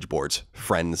GameFAQs message boards,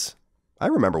 friends. I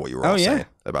remember what you were all saying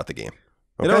about the game.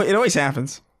 Okay? It always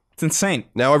happens. It's insane.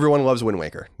 Now everyone loves Wind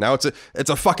Waker. Now it's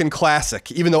a fucking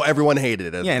classic, even though everyone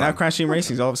hated it. Yeah, now Crash Team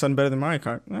Racing is all of a sudden better than Mario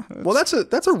Kart. Well,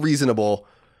 that's a reasonable.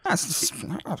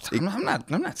 I'm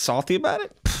not salty about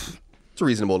it. It's a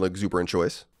reasonable and exuberant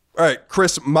choice. All right,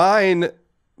 Chris, my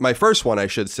first one, I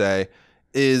should say,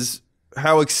 is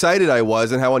how excited I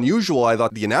was and how unusual I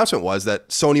thought the announcement was that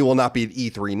Sony will not be at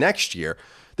E3 next year.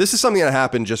 This is something that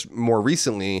happened just more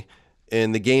recently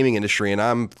in the gaming industry, and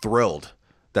I'm thrilled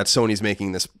that Sony's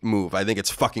making this move. I think it's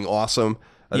fucking awesome.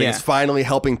 I think it's finally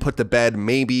helping put to bed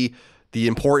maybe the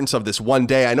importance of this one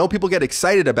day. I know people get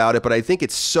excited about it, but I think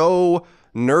it's so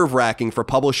nerve-wracking for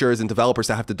publishers and developers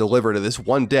to have to deliver to this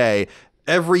one day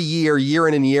every year, year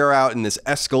in and year out, in this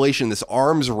escalation, this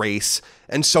arms race.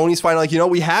 And Sony's finally like, you know,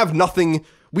 we have nothing.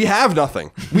 We have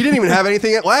nothing. We didn't even have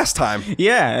anything at last time.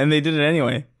 Yeah, and they did it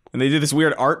anyway. And they did this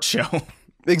weird art show.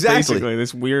 Exactly. Basically,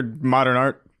 this weird modern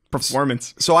art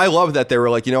performance. So I love that they were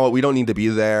like, you know what, we don't need to be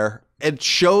there. It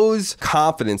shows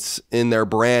confidence in their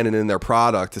brand and in their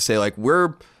product to say, like,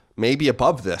 we're maybe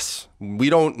above this. We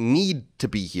don't need to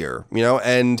be here, you know?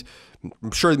 And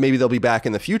I'm sure maybe they'll be back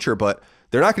in the future, but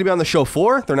they're not going to be on the show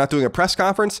floor. They're not doing a press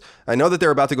conference. I know that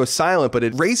they're about to go silent, but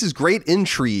it raises great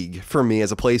intrigue for me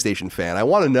as a PlayStation fan. I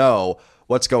want to know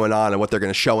what's going on and what they're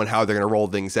going to show and how they're going to roll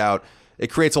things out. It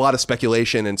creates a lot of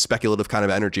speculation and speculative kind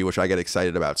of energy, which I get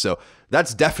excited about. So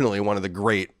that's definitely one of the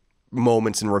great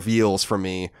moments and reveals for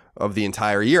me of the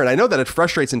entire year. And I know that it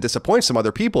frustrates and disappoints some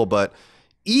other people, but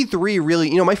E3 really,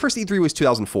 you know, my first E3 was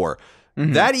 2004.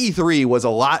 That E3 was a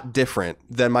lot different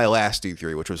than my last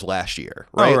E3, which was last year,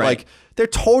 right? Like, they're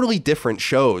totally different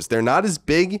shows. They're not as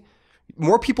big.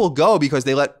 More people go because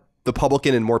they let the public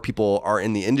in and more people are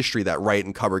in the industry that write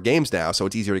and cover games now, so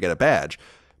it's easier to get a badge.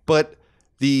 But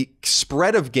the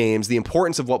spread of games, the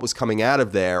importance of what was coming out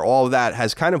of there, all of that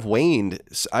has kind of waned,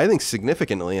 I think,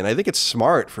 significantly. And I think it's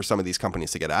smart for some of these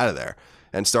companies to get out of there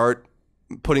and start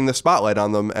putting the spotlight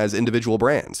on them as individual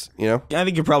brands, you know? Yeah, I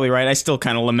think you're probably right. I still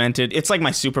kind of lament it. It's like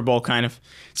my Super Bowl, kind of.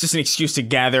 It's just an excuse to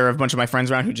gather a bunch of my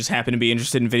friends around who just happen to be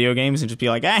interested in video games and just be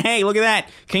like, hey, look at that.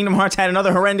 Kingdom Hearts had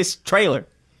another horrendous trailer.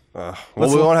 Well, we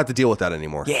won't have to deal with that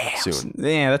anymore soon.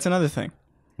 Yeah, that's another thing.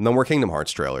 No more Kingdom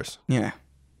Hearts trailers. Yeah.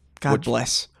 God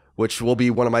bless. Which will be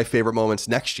one of my favorite moments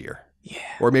next year. Yeah.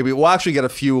 Or maybe we'll actually get a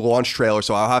few launch trailers,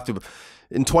 so I'll have to...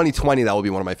 In 2020, that will be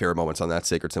one of my favorite moments on that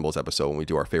Sacred Symbols episode when we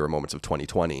do our favorite moments of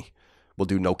 2020. We'll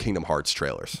do no Kingdom Hearts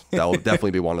trailers. That will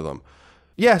definitely be one of them.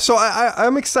 Yeah, so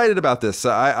I'm excited about this.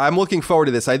 I'm looking forward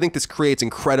to this. I think this creates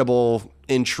incredible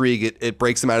intrigue. It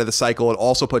breaks them out of the cycle. It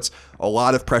also puts a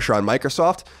lot of pressure on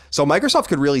Microsoft. So Microsoft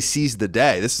could really seize the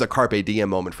day. This is a carpe diem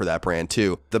moment for that brand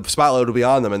too. The spotlight will be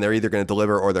on them and they're either going to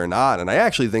deliver or they're not. And I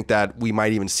actually think that we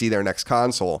might even see their next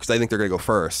console because I think they're going to go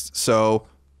first. So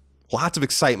lots of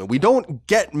excitement. We don't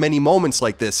get many moments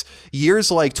like this.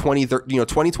 Years like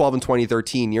 2012 and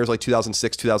 2013, years like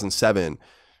 2006, 2007,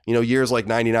 years like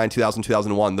 99, 2000,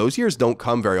 2001, those years don't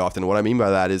come very often. What I mean by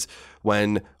that is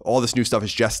when all this new stuff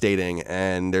is gestating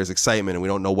and there's excitement and we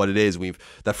don't know what it is. I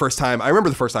remember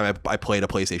the first time I played a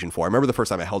PlayStation 4. I remember the first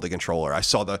time I held a controller. I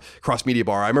saw the cross media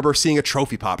bar. I remember seeing a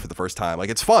trophy pop for the first time. Like,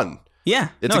 it's fun. Yeah.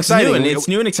 It's exciting. It's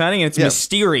new and exciting and it's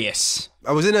mysterious.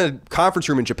 I was in a conference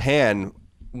room in Japan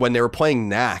when they were playing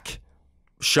Knack,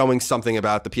 showing something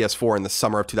about the PS4 in the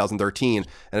summer of 2013,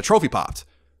 and a trophy popped.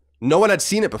 No one had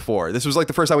seen it before. This was like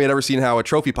the first time we had ever seen how a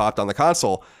trophy popped on the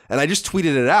console, and I just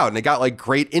tweeted it out, and it got like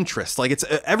great interest. Like, it's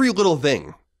every little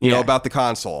thing, you know, about the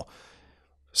console.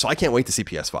 So I can't wait to see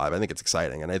PS5. I think it's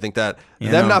exciting, and I think that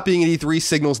not being at E3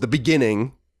 signals the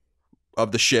beginning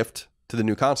of the shift to the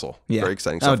new console. Yeah. Very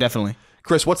exciting stuff. Oh, definitely.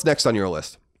 Chris, what's next on your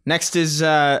list? Next is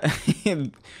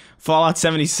Fallout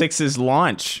 76's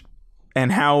launch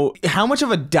and how much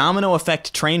of a domino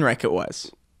effect train wreck it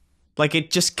was. Like,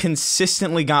 it just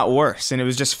consistently got worse, and it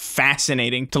was just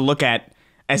fascinating to look at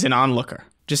as an onlooker.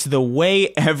 Just the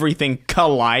way everything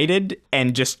collided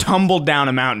and just tumbled down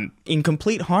a mountain in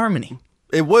complete harmony.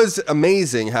 It was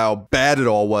amazing how bad it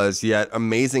all was, yet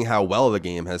amazing how well the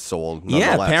game has sold.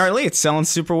 Yeah, apparently it's selling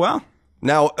super well.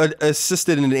 Now,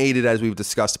 assisted and aided, as we've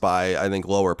discussed, by, I think,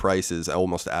 lower prices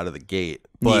almost out of the gate.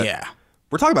 But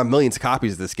we're talking about millions of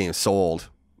copies of this game sold.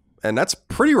 And that's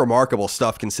pretty remarkable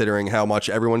stuff considering how much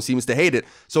everyone seems to hate it.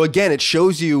 So again, it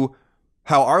shows you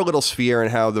how our little sphere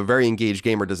and how the very engaged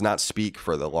gamer does not speak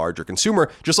for the larger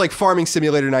consumer. Just like Farming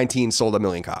Simulator 19 sold 1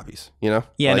 million copies, you know?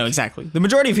 Yeah, no, exactly. The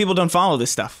majority of people don't follow this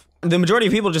stuff. The majority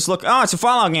of people just look, oh, it's a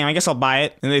Fallout game, I guess I'll buy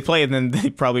it. And they play it, and then they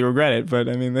probably regret it. But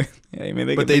I mean,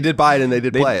 they did buy it and they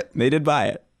did play it. They did buy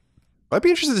it. I'd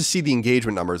be interested to see the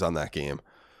engagement numbers on that game.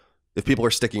 If people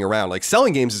are sticking around. Like,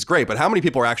 selling games is great, but how many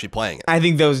people are actually playing it? I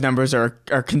think those numbers are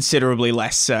considerably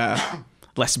less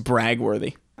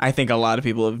brag-worthy. I think a lot of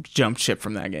people have jumped ship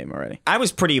from that game already. I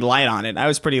was pretty light on it. I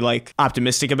was pretty,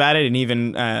 optimistic about it and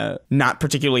even not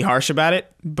particularly harsh about it.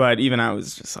 But even I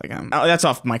was just like, that's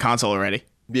off my console already.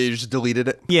 Yeah, you just deleted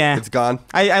it? Yeah. It's gone?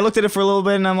 I looked at it for a little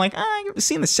bit, and I'm like,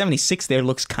 seeing the 76 there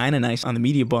looks kind of nice on the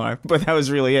media bar. But that was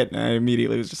really it. I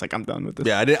immediately was just like, I'm done with this.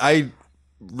 Yeah, I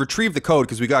retrieved the code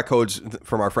because we got codes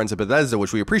from our friends at Bethesda,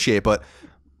 which we appreciate, but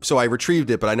so I retrieved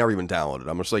it, but I never even downloaded it.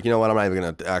 I'm just like, you know what, I'm not even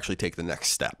going to actually take the next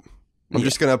step. I'm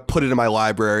just going to put it in my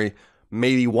library.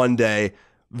 Maybe one day,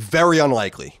 very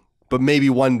unlikely, but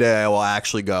maybe one day I will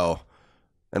actually go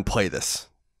and play this,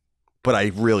 but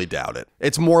I really doubt it.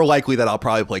 It's more likely that I'll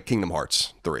probably play Kingdom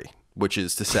Hearts 3, which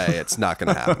is to say it's not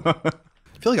going to happen.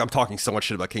 I feel like I'm talking so much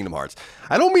shit about Kingdom Hearts.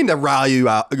 I don't mean to rile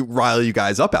you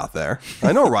guys up out there.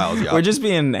 I know it riles you up. We're just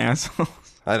being assholes.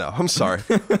 I know. I'm sorry.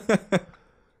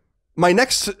 My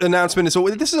next announcement is, so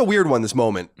this is a weird one, this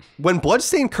moment. When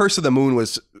Bloodstained Curse of the Moon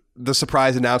was the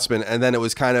surprise announcement, and then it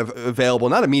was kind of available,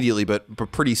 not immediately, but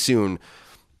pretty soon.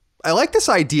 I like this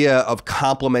idea of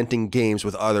complementing games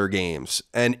with other games.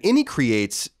 And Indie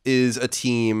Creates is a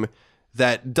team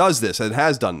that does this and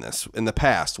has done this in the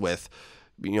past with,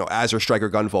 Azure Striker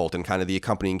Gunvolt and kind of the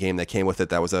accompanying game that came with it.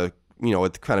 That was a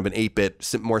kind of an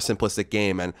 8-bit, more simplistic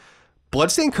game. And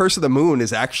Bloodstained Curse of the Moon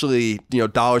is actually,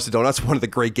 dollars to donuts, one of the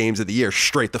great games of the year,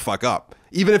 straight the fuck up.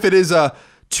 Even if it is a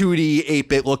 2D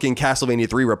 8-bit looking Castlevania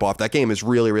 3 ripoff, that game is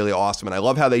really, really awesome. And I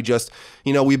love how they just,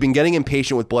 we've been getting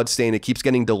impatient with Bloodstained. It keeps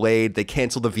getting delayed. They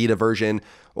canceled the Vita version.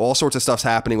 All sorts of stuff's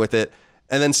happening with it.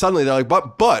 And then suddenly they're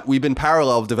like, but we've been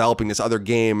parallel developing this other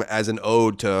game as an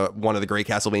ode to one of the great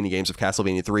Castlevania games of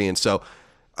Castlevania 3. And so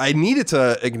I needed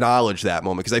to acknowledge that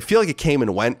moment because I feel like it came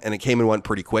and went, and it came and went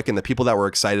pretty quick. And the people that were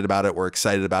excited about it were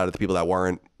excited about it. The people that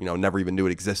weren't, never even knew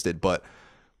it existed. But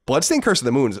Bloodstained Curse of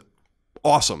the Moon is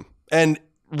awesome and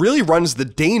really runs the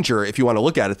danger, if you want to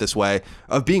look at it this way,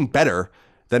 of being better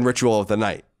than Ritual of the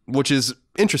Night, which is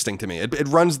interesting to me. It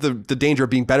runs the danger of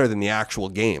being better than the actual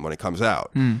game when it comes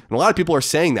out. And a lot of people are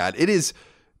saying that. It is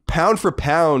pound for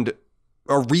pound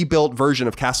a rebuilt version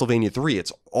of Castlevania 3.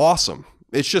 It's awesome.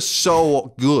 It's just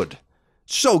so good.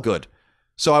 So good.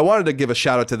 So I wanted to give a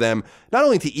shout out to them, not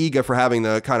only to IGA for having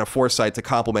the kind of foresight to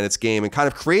complement its game and kind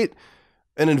of create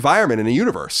an environment and a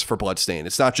universe for Bloodstained.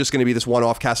 It's not just going to be this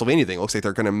one-off Castlevania thing. It looks like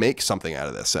they're going to make something out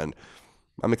of this, and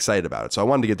I'm excited about it. So I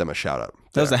wanted to give them a shout out.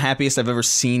 That was the happiest I've ever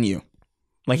seen you.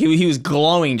 Like he was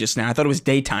glowing just now. I thought it was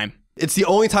daytime. It's the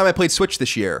only time I played Switch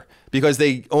this year because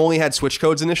they only had Switch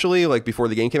codes initially, like before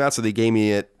the game came out. So they gave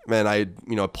me it, and I,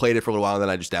 played it for a little while, and then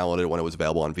I just downloaded it when it was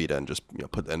available on Vita and just,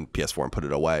 put it in PS4 and put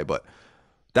it away. But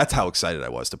that's how excited I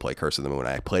was to play Curse of the Moon.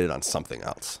 I played it on something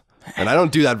else, and I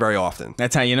don't do that very often.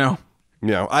 That's how you know.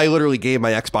 I literally gave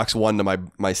my Xbox One to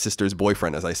my sister's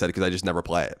boyfriend, as I said, because I just never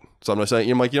play it. So I'm just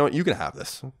saying, I'm like, you can have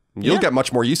this. You'll get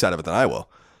much more use out of it than I will.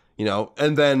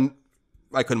 And then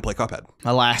I couldn't play Cuphead.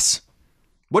 Alas.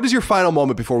 What is your final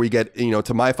moment before we get,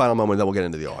 to my final moment, and then we'll get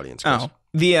into the audience, Chris? Oh,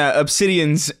 the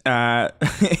Obsidian's, the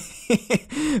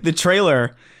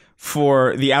trailer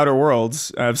for The Outer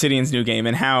Worlds, Obsidian's new game,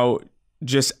 and how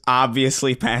just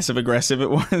obviously passive-aggressive it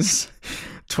was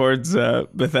towards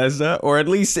Bethesda, or at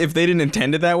least if they didn't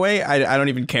intend it that way, I don't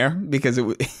even care, because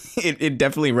it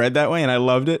definitely read that way, and I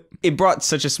loved it. It brought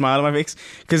such a smile to my face,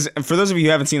 because for those of you who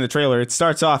haven't seen the trailer, it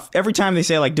starts off, every time they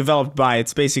say like developed by,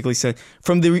 it's basically said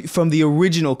from the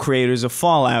original creators of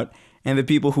Fallout and the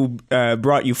people who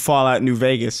brought you Fallout New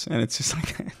Vegas, and it's just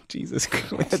like, Jesus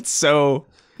Christ, that's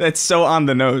so on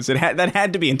the nose. That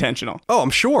had to be intentional. Oh,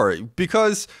 I'm sure,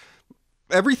 because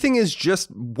everything is just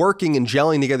working and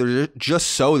gelling together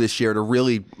just so this year to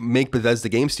really make Bethesda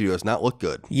Game Studios not look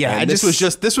good. Yeah, and this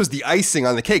was the icing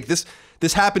on the cake.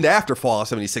 This happened after Fallout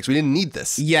 76. We didn't need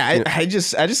this. Yeah, I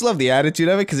just love the attitude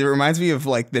of it, because it reminds me of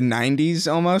like the 90s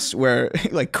almost, where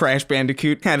like Crash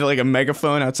Bandicoot had like a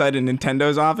megaphone outside of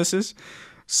Nintendo's offices,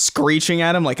 screeching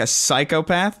at him like a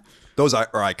psychopath. Those are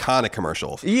iconic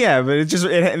commercials. Yeah, but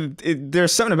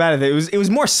there's something about it. It was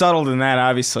more subtle than that,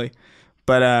 obviously.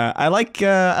 But I like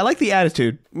the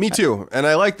attitude. Me too. And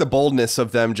I like the boldness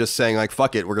of them just saying like,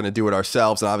 fuck it, we're going to do it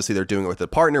ourselves. And obviously they're doing it with a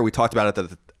partner. We talked about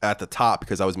it at the top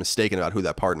because I was mistaken about who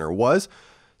that partner was.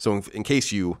 So in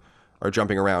case you are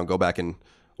jumping around, go back and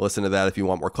listen to that if you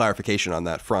want more clarification on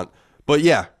that front. But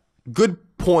yeah, good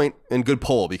point and good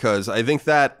poll, because I think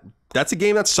that's a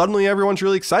game that suddenly everyone's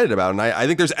really excited about. And I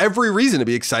think there's every reason to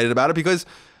be excited about it, because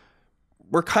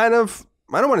we're kind of,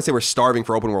 I don't want to say we're starving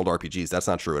for open world RPGs. That's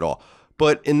not true at all.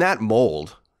 But in that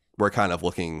mold, we're kind of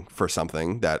looking for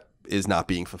something that is not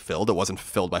being fulfilled. It wasn't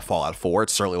fulfilled by Fallout 4. It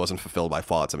certainly wasn't fulfilled by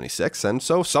Fallout 76. And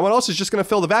so someone else is just going to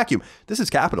fill the vacuum. This is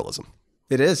capitalism.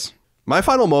 It is. My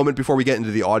final moment before we get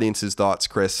into the audience's thoughts,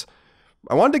 Chris,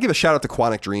 I wanted to give a shout out to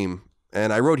Quantic Dream.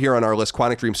 And I wrote here on our list,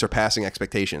 Quantic Dream surpassing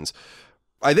expectations.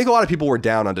 I think a lot of people were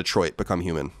down on Detroit Become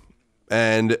Human.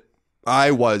 And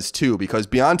I was too, because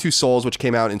Beyond Two Souls, which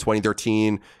came out in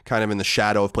 2013, kind of in the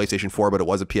shadow of PlayStation 4, but it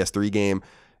was a PS3 game,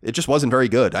 it just wasn't very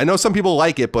good. I know some people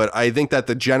like it, but I think that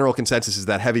the general consensus is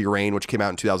that Heavy Rain, which came out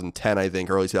in 2010, I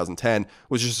think, early 2010,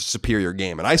 was just a superior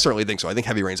game. And I certainly think so. I think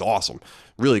Heavy Rain's awesome.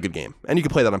 Really good game. And you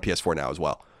can play that on PS4 now as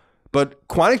well. But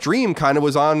Quantic Dream kind of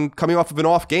was coming off of an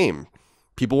off game.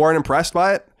 People weren't impressed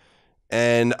by it.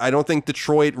 And I don't think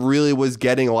Detroit really was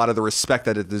getting a lot of the respect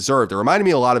that it deserved. It reminded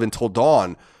me a lot of Until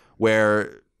Dawn,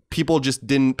 where people just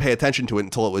didn't pay attention to it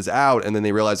until it was out, and then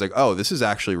they realized like, oh, this is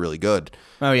actually really good.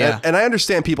 Oh yeah. And I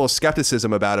understand people's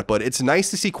skepticism about it, but it's nice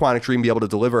to see Quantic Dream be able to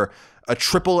deliver a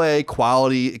AAA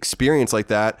quality experience like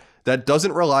that that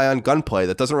doesn't rely on gunplay,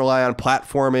 that doesn't rely on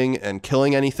platforming and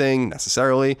killing anything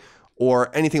necessarily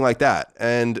or anything like that.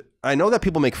 And I know that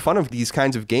people make fun of these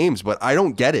kinds of games, but I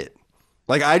don't get it.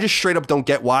 Like, I just straight up don't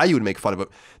get why you would make fun of it.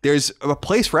 There's a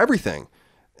place for everything.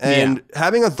 And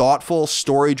having a thoughtful,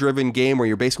 story-driven game where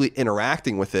you're basically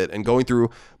interacting with it and going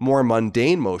through more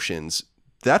mundane motions,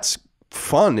 that's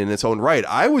fun in its own right.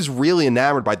 I was really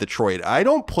enamored by Detroit. I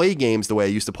don't play games the way I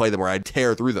used to play them where I'd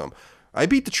tear through them. I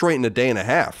beat Detroit in a day and a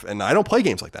half, and I don't play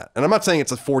games like that. And I'm not saying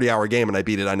it's a 40-hour game and I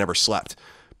beat it, I never slept.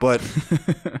 But,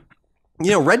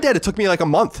 you know, Red Dead, it took me like a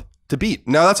month to beat.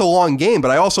 Now, that's a long game,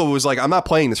 but I also was like, I'm not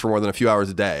playing this for more than a few hours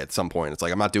a day at some point. It's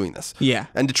like, I'm not doing this. Yeah.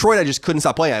 And Detroit, I just couldn't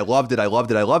stop playing. I loved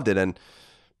it. And,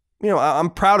 you know, I'm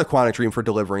proud of Quantic Dream for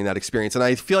delivering that experience. And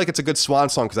I feel like it's a good swan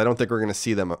song because I don't think we're going to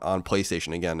see them on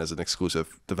PlayStation again as an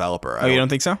exclusive developer. Oh, you don't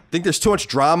think so? I think there's too much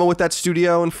drama with that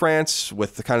studio in France,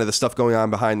 with the kind of the stuff going on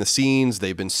behind the scenes.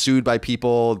 They've been sued by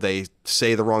people. They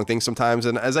say the wrong things sometimes.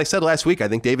 And as I said last week, I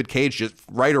think David Cage, just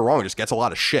right or wrong, just gets a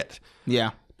lot of shit.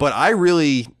 Yeah. But I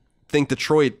really think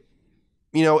Detroit,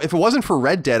 you know, if it wasn't for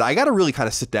Red Dead, I got to really kind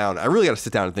of sit down. I really got to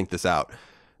sit down and think this out.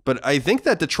 But I think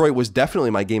that Detroit was definitely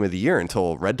my game of the year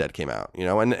until Red Dead came out, you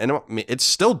know, and it's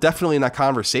still definitely in that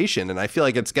conversation. And I feel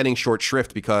like it's getting short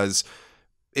shrift because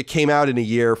it came out in a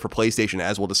year for PlayStation,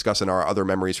 as we'll discuss in our other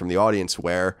memories from the audience,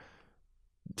 where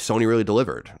Sony really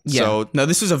delivered. Yeah. So no,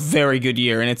 this was a very good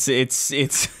year, and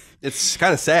it's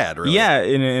kind of sad, really. Yeah,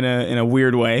 in a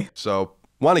weird way. So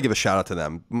want to give a shout out to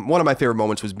them. One of my favorite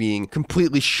moments was being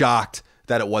completely shocked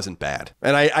that it wasn't bad.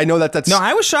 And I know that's... No,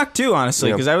 I was shocked too,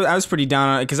 honestly, because I was pretty down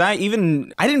on it, because I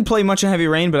didn't play much of Heavy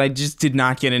Rain, but I just did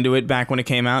not get into it back when it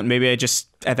came out. Maybe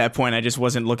at that point, I just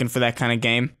wasn't looking for that kind of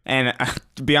game. And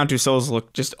Beyond Two Souls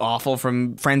looked just awful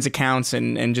from friends' accounts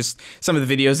and just some of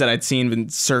the videos that I'd seen been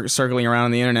circling around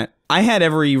on the internet. I had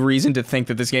every reason to think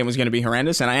that this game was going to be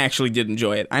horrendous, and I actually did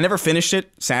enjoy it. I never finished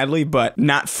it, sadly, but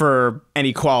not for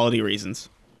any quality reasons.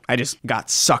 I just got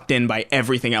sucked in by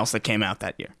everything else that came out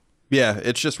that year. Yeah,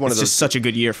 it's just one of those... It's just such a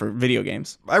good year for video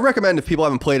games. I recommend, if people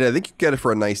haven't played it, I think you can get it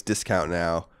for a nice discount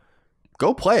now.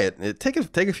 Go play it. Take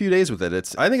a few days with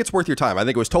it. I think it's worth your time. I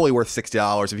think it was totally worth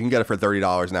 $60. If you can get it for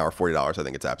 $30 now or $40, I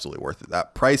think it's absolutely worth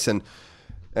that price. And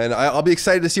I'll be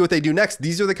excited to see what they do next.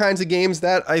 These are the kinds of games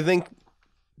that I think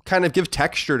kind of give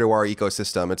texture to our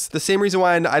ecosystem. It's the same reason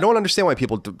why I don't understand why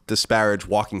people disparage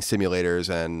walking simulators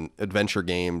and adventure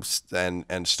games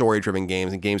and story-driven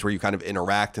games and games where you kind of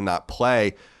interact and not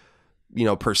play, you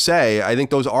know, per se. I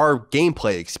think those are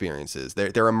gameplay experiences.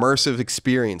 They're immersive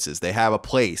experiences. They have a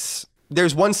place.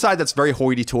 There's one side that's very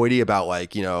hoity-toity about,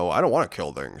 like, you know, I don't want to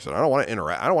kill things and I don't want to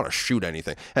interact. I don't want to shoot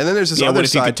anything. And then there's this other side. What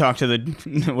if you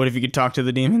could talk to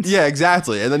the demons? Yeah,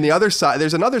 exactly. And then the other side,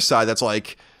 there's another side that's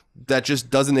like, that just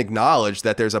doesn't acknowledge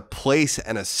that there's a place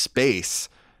and a space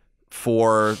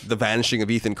for the vanishing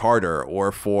of Ethan Carter,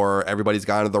 or for Everybody's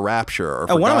Gone to the Rapture, or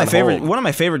for one of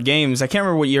my favorite games, I can't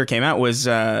remember what year it came out, was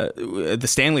the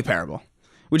Stanley Parable,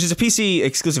 which is a PC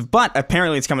exclusive, but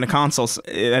apparently it's coming to consoles.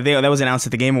 That was announced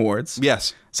at the Game Awards.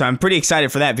 Yes. So I'm pretty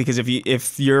excited for that, because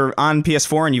if you're on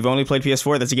PS4 and you've only played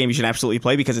PS4, that's a game you should absolutely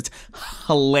play, because it's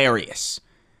hilarious.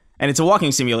 And it's a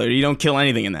walking simulator. You don't kill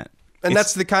anything in that. And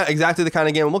that's exactly the kind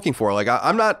of game I'm looking for. Like,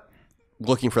 I'm not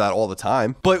looking for that all the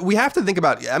time, but we have to think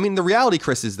about, I mean, the reality,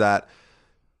 Chris, is that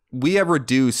we have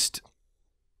reduced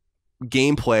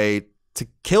gameplay to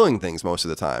killing things most of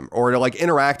the time, or to like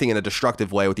interacting in a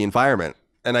destructive way with the environment.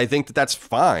 And I think that that's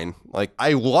fine. Like,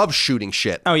 I love shooting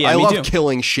shit. Oh yeah, I love too.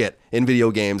 Killing shit in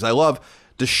video games. I love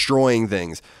destroying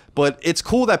things. But it's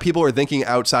cool that people are thinking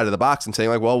outside of the box and saying,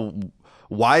 like, well,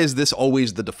 why is this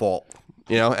always the default?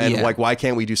 You know, and like, why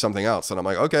can't we do something else? And I'm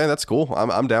like, okay, that's cool.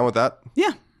 I'm down with that.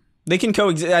 Yeah. They can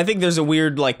coexist. I think there's a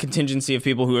weird like contingency of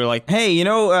people who are like, hey, you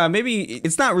know, maybe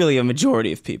it's not really a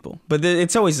majority of people, but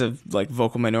it's always a like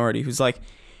vocal minority who's like,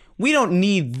 we don't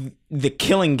need the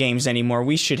killing games anymore.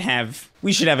 We should have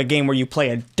a game where you play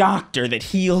a doctor that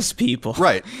heals people.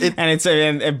 Right.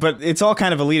 But it's all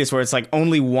kind of elitist, where it's like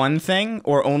only one thing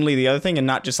or only the other thing, and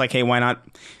not just like, hey, why not?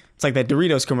 It's like that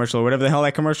Doritos commercial or whatever the hell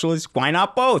that commercial is. Why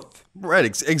not both? Right,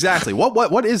 exactly.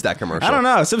 What is that commercial? I don't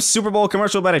know. Some Super Bowl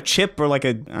commercial about a chip or like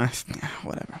a...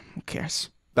 whatever. Who cares?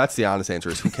 That's the honest answer,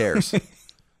 is who cares?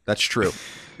 That's true.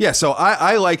 Yeah, so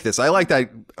I like this. I like that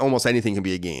almost anything can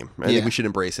be a game. I think we should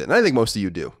embrace it. And I think most of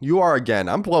you do. You are, again,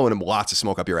 I'm blowing lots of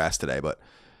smoke up your ass today, but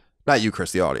not you,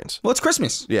 Chris, the audience. Well, it's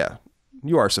Christmas. Yeah.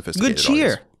 You are sophisticated. Good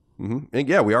cheer. Mm-hmm.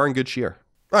 Yeah, we are in good cheer.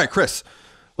 All right, Chris,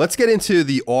 let's get into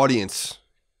the audience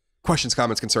questions,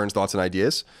 comments, concerns, thoughts, and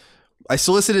ideas. I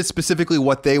solicited specifically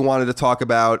what they wanted to talk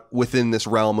about within this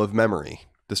realm of memory.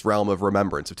 this realm of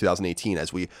remembrance of 2018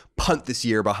 as we punt this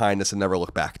year behind us and never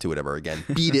look back to it ever again.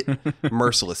 Beat it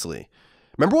mercilessly.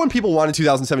 Remember when people wanted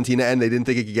 2017 to end? They didn't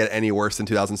think it could get any worse than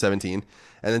 2017.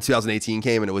 And then 2018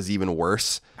 came and it was even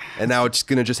worse. And now it's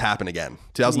going to just happen again.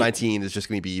 2019 is just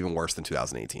going to be even worse than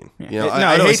 2018. You know,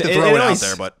 I hate to throw it out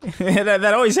there, but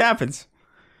that always happens.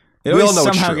 It always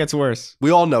somehow gets worse.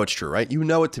 We all know it's true, right? You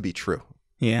know it to be true.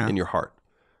 Yeah. In your heart.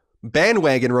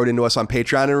 Bandwagon wrote into us on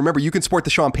Patreon. And remember, you can support the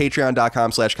show on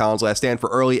patreon.com/CollinsLastStand for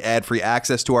early ad-free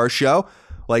access to our show.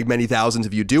 Like many thousands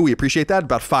of you do. We appreciate that.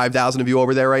 About 5,000 of you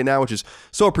over there right now, which is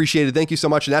so appreciated. Thank you so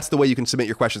much. And that's the way you can submit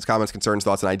your questions, comments, concerns,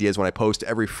 thoughts, and ideas when I post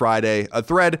every Friday a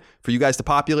thread for you guys to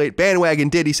populate. Bandwagon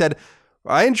did. He said,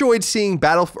 I enjoyed seeing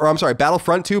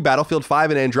Battlefront 2, Battlefield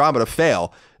 5, and Andromeda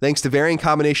fail, thanks to varying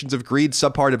combinations of greed,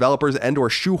 subpar developers, and or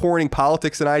shoehorning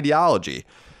politics and ideology.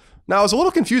 Now, I was a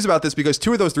little confused about this because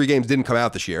 2 of those 3 games didn't come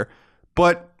out this year,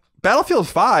 but Battlefield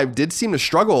 5 did seem to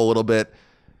struggle a little bit.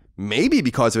 Maybe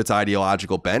because of its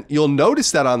ideological bent. You'll notice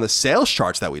that on the sales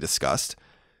charts that we discussed,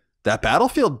 that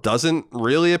Battlefield doesn't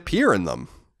really appear in them.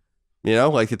 You know,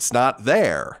 like it's not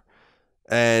there.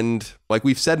 And like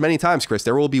we've said many times, Chris,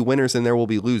 there will be winners and there will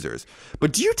be losers.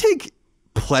 But do you take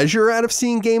pleasure out of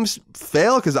seeing games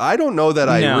fail? Because I don't know that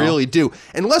I really do.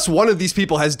 Unless one of these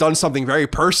people has done something very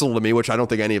personal to me, which I don't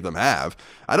think any of them have.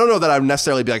 I don't know that I'd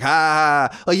necessarily be like,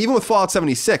 like even with Fallout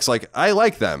 76, like I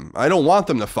like them. I don't want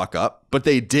them to fuck up, but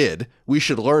they did. We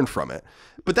should learn from it.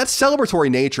 But that celebratory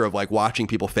nature of like watching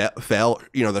people fail,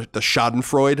 you know, the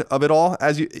schadenfreude of it all,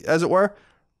 as it were,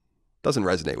 doesn't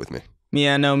resonate with me.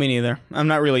 Yeah, no, me neither. I'm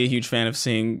not really a huge fan of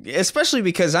seeing, especially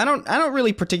because I don't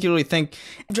really particularly think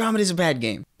Andromeda is a bad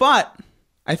game. But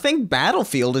I think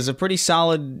Battlefield is a pretty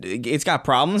solid. It's got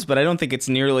problems, but I don't think it's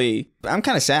nearly. I'm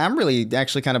kind of sad. I'm really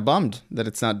actually kind of bummed that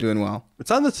it's not doing well.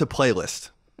 It's on the to play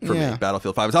list for me.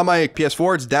 Battlefield 5. It's on my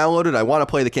PS4. It's downloaded. I want to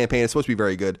play the campaign. It's supposed to be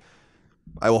very good.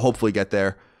 I will hopefully get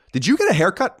there. Did you get a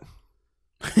haircut?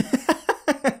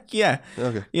 Yeah.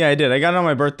 Okay. Yeah, I did. I got it on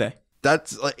my birthday.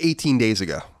 That's like 18 days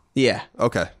ago. Yeah.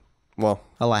 Okay. Well.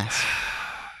 Alas.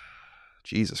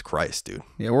 Jesus Christ, dude.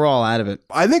 Yeah, we're all out of it.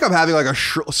 I think I'm having like a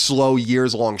slow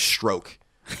years-long stroke.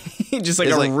 Just like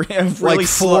really like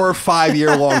 4 or 5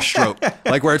 year long stroke.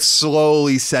 Like where it's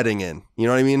slowly setting in. You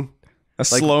know what I mean? A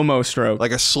slow-mo stroke.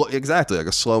 Like exactly, like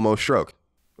a slow-mo stroke.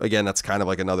 Again, that's kind of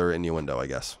like another innuendo, I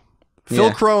guess.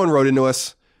 Phil Crone wrote into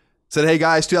us. Said, hey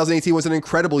guys, 2018 was an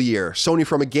incredible year. Sony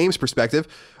from a games perspective,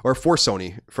 or for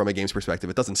Sony from a games perspective.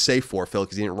 It doesn't say for, Phil,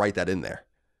 because he didn't write that in there.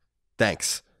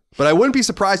 Thanks. But I wouldn't be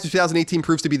surprised if 2018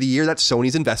 proves to be the year that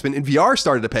Sony's investment in VR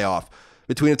started to pay off.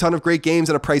 Between a ton of great games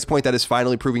and a price point that is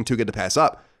finally proving too good to pass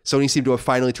up, Sony seemed to have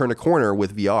finally turned a corner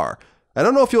with VR. I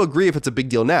don't know if you'll agree if it's a big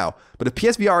deal now, but if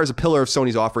PSVR is a pillar of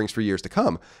Sony's offerings for years to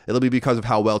come, it'll be because of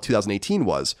how well 2018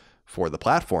 was for the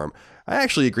platform. I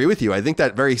actually agree with you. I think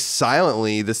that very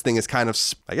silently, this thing is kind of,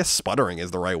 I guess sputtering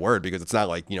is the right word, because it's not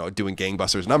like, you know, doing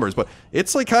gangbusters numbers, but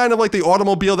it's like kind of like the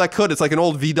automobile that could. It's like an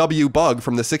old VW Bug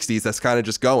from the 60s that's kind of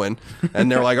just going.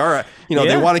 And they're like, all right, you know,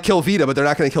 they want to kill Vita, but they're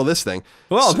not going to kill this thing.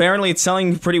 Well, apparently it's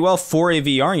selling pretty well for a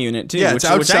VR unit, too, which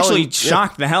actually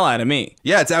shocked the hell out of me.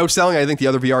 Yeah, it's outselling, I think, the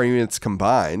other VR units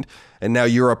combined. And now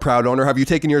you're a proud owner. Have you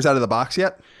taken yours out of the box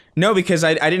yet? No, because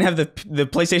I didn't have the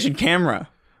PlayStation camera.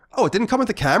 Oh, it didn't come with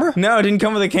the camera? No, it didn't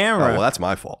come with a camera. Oh, well, that's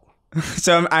my fault.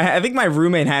 So I think my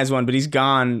roommate has one, but he's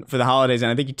gone for the holidays, and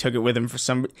I think he took it with him for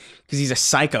some, because he's a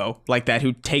psycho like that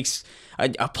who takes a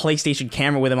PlayStation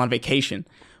camera with him on vacation.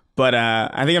 But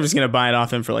I think I'm just gonna buy it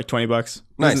off him for like $20.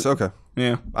 Nice. Okay.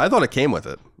 Yeah. I thought it came with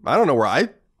it. I don't know where I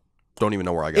don't even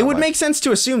know where I got it. It would make sense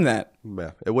to assume that.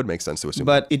 Yeah, it would make sense to assume.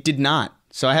 But it did not.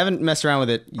 So I haven't messed around with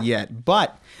it yet.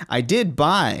 But I did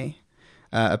buy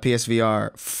a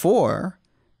PSVR for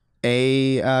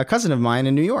a cousin of mine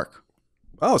in New York.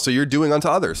 Oh, so you're doing unto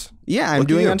others. Yeah, I'm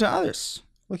doing unto others.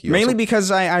 Mainly because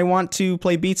I want to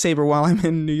play Beat Saber while I'm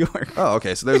in New York. Oh,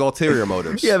 okay. So there's ulterior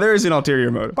motives. Yeah, there is an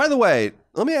ulterior motive. By the way,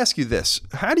 let me ask you this.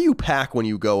 How do you pack when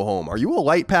you go home? Are you a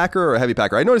light packer or a heavy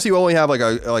packer? I notice you only have like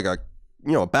a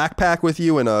you know, a backpack with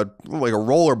you and a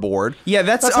roller board. Yeah,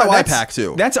 that's how I pack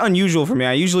too. That's unusual for me.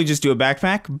 I usually just do a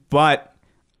backpack, but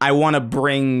I want to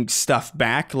bring stuff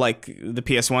back, like the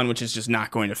PS1, which is just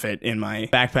not going to fit in my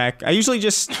backpack. I usually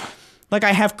just, like,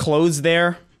 I have clothes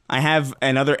there. I have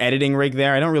another editing rig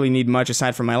there. I don't really need much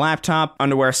aside from my laptop,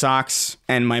 underwear, socks,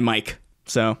 and my mic.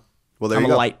 So, I'm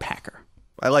a light packer.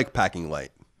 I like packing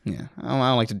light. Yeah, I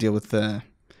don't like to deal with the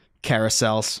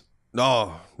carousels.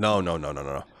 No.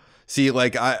 See,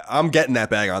 like, I'm getting that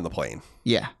bag on the plane.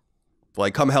 Yeah.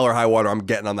 Like, come hell or high water, I'm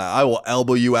getting on that. I will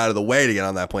elbow you out of the way to get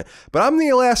on that plane. But I'm the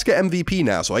Alaska MVP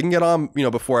now, so I can get on,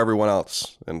 before everyone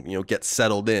else and, get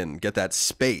settled in, get that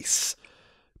space.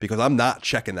 Because I'm not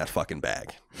checking that fucking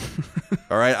bag.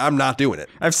 All right? I'm not doing it.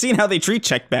 I've seen how they treat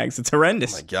check bags. It's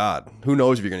horrendous. Oh my God. Who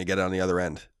knows if you're going to get it on the other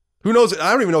end? Who knows?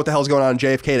 I don't even know what the hell's going on in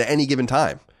JFK at any given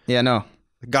time. Yeah, no.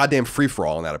 Goddamn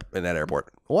free-for-all in that airport.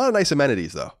 A lot of nice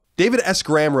amenities, though. David S.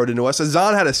 Graham wrote into us.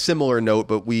 Azan had a similar note,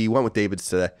 but we went with David's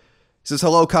today. He says,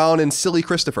 hello, Colin and Silly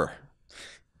Christopher.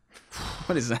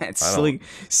 What is that? Silly.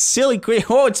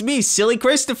 Oh, it's me, Silly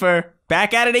Christopher.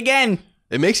 Back at it again.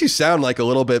 It makes you sound like a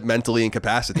little bit mentally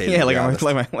incapacitated. Yeah, like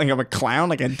I'm a clown,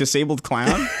 like a disabled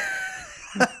clown.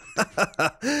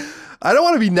 I don't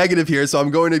want to be negative here, so I'm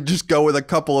going to just go with a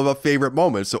couple of favorite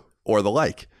moments or the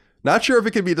like. Not sure if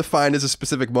it can be defined as a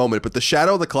specific moment, but the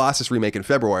Shadow of the Colossus remake in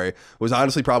February was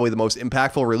honestly probably the most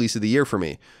impactful release of the year for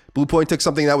me. Bluepoint took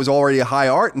something that was already a high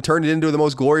art and turned it into the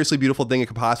most gloriously beautiful thing it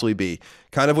could possibly be.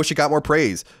 Kind of wish it got more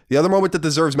praise. The other moment that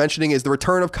deserves mentioning is the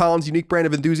return of Colin's unique brand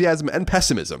of enthusiasm and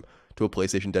pessimism to a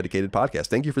PlayStation dedicated podcast.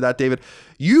 Thank you for that, David.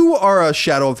 You are a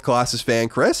Shadow of the Colossus fan,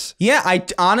 Chris. Yeah,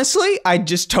 I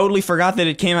just totally forgot that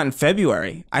it came out in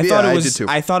February. I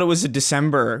thought it was a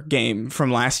December game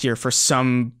from last year for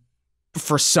some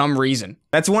reason.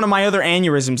 That's one of my other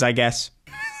aneurysms, I guess.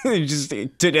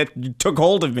 It took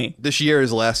hold of me. This year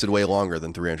has lasted way longer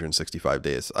than 365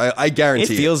 days. I guarantee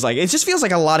it just feels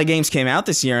like a lot of games came out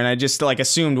this year, and I just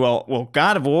assumed, well,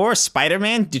 God of War,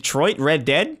 Spider-Man, Detroit, Red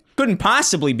Dead couldn't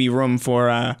possibly be room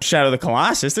for Shadow of the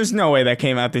Colossus. There's no way that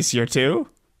came out this year too.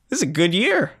 This is a good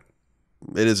year.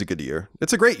 It is a good year.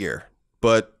 It's a great year,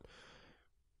 but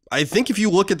I think if you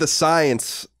look at the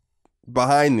science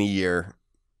behind the year,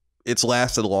 it's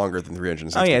lasted longer than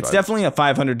 365. Oh yeah, it's definitely a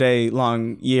 500-day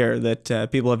long year that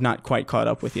people have not quite caught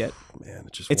up with yet. Man,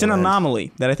 it's an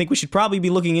anomaly that I think we should probably be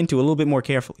looking into a little bit more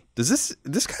carefully. Does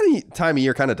this kind of time of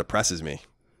year kind of depresses me?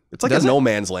 It's like no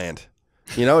man's land.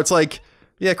 It's like,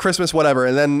 yeah, Christmas, whatever,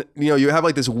 and then you have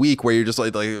like this week where you're just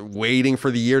like waiting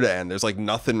for the year to end. There's like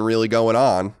nothing really going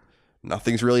on.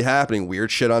 Nothing's really happening.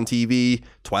 Weird shit on TV.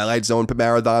 Twilight Zone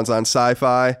marathons on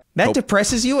Sci-Fi. That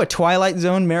depresses you? A Twilight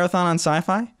Zone marathon on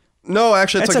Sci-Fi? No,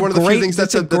 actually, it's like one of the few things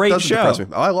that doesn't depress me.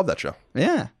 Oh, I love that show.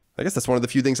 Yeah. I guess that's one of the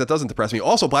few things that doesn't depress me.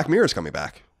 Also, Black Mirror is coming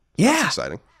back. Yeah. That's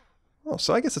exciting. Oh,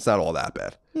 so I guess it's not all that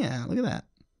bad. Yeah, look at that.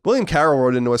 William Carroll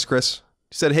wrote into us, Chris.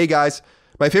 He said, hey, guys,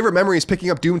 my favorite memory is picking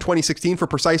up Doom 2016 for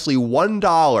precisely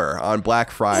 $1 on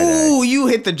Black Friday. Ooh, you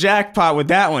hit the jackpot with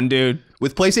that one, dude.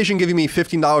 With PlayStation giving me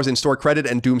 $15 in-store credit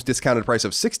and Doom's discounted price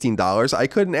of $16, I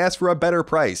couldn't ask for a better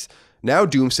price. Now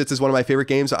Doom sits as one of my favorite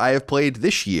games I have played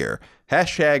this year.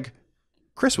 Hashtag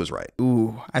Chris was right.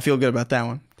 Ooh, I feel good about that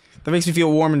one. That makes me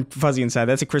feel warm and fuzzy inside.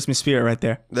 That's a Christmas spirit right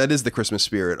there. That is the Christmas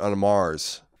spirit on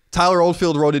Mars. Tyler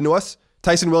Oldfield wrote into us.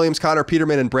 Tyson Williams, Connor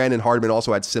Peterman, and Brandon Hardman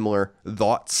also had similar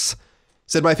thoughts.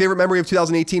 Said, my favorite memory of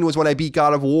 2018 was when I beat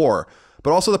God of War,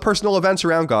 but also the personal events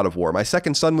around God of War. My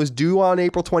second son was due on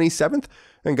April 27th,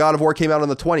 and God of War came out on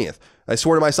the 20th. I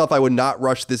swore to myself I would not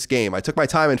rush this game. I took my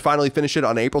time and finally finished it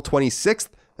on April 26th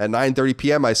at 9:30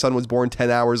 p.m. My son was born 10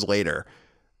 hours later.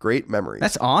 Great memories.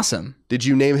 That's awesome. Did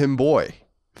you name him Boy?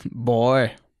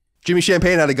 Boy. Jimmy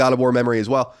Champagne had a God of War memory as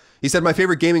well. He said, my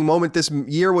favorite gaming moment this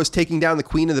year was taking down the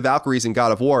Queen of the Valkyries in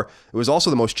God of War. It was also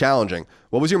the most challenging.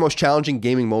 What was your most challenging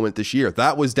gaming moment this year?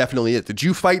 That was definitely it. Did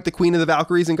you fight the Queen of the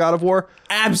Valkyries in God of War?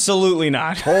 Absolutely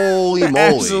not. Holy moly.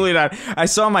 Absolutely not. I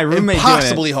saw my roommate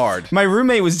Impossibly doing it. hard. My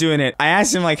roommate was doing it. I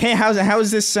asked him, like, hey, how's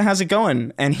it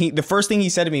going? And the first thing he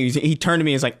said to me, he turned to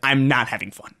me and was like, I'm not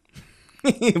having fun.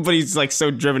 But he's like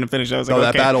so driven to finish. I was like,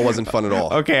 that battle wasn't fun at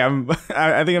all. Okay,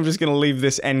 I think I'm just gonna leave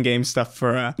this end game stuff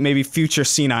for maybe future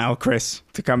senile Chris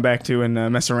to come back to and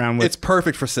mess around with. It's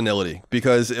perfect for senility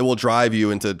because it will drive you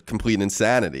into complete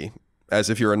insanity, as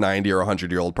if you're a 90 or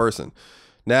 100-year-old person.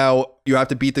 Now you have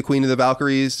to beat the Queen of the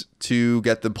Valkyries to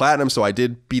get the platinum. So I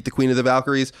did beat the Queen of the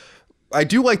Valkyries. I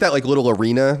do like that little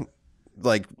arena,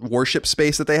 worship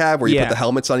space that they have where you put the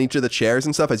helmets on each of the chairs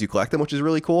and stuff as you collect them, which is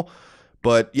really cool.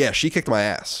 But yeah, she kicked my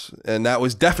ass, and that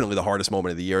was definitely the hardest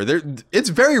moment of the year. It's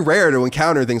very rare to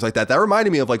encounter things like that. That reminded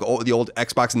me of the old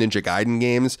Xbox Ninja Gaiden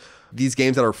games. These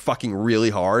games that are fucking really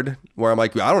hard, where I'm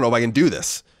like, I don't know if I can do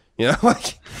this. I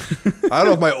don't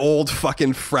know if my old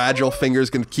fucking fragile fingers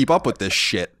can keep up with this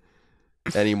shit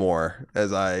anymore.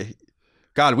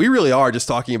 God, we really are just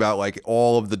talking about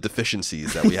all of the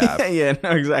deficiencies that we have. Yeah, no,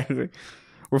 exactly.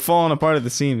 We're falling apart at the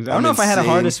seams. I don't know if I had a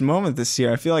hardest moment this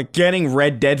year. I feel like getting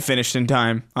Red Dead finished in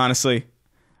time, honestly.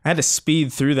 I had to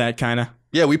speed through that, kind of.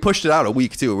 Yeah, we pushed it out a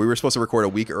week, too. We were supposed to record a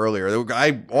week earlier.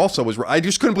 I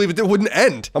just couldn't believe it wouldn't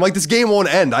end. I'm like, this game won't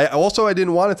end. I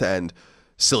didn't want it to end.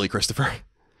 Silly Christopher.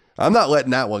 I'm not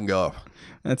letting that one go.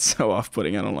 That's so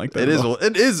off-putting. I don't like that.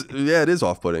 It is. Yeah, it is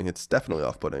off-putting. It's definitely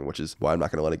off-putting, which is why I'm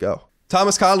not going to let it go.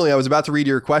 Thomas Connolly, I was about to read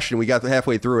your question. We got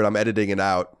halfway through it. I'm editing it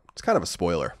out. It's kind of a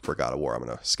spoiler for God of War. I'm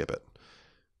going to skip it.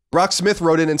 Brock Smith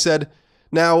wrote in and said,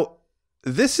 now,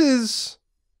 this is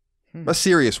a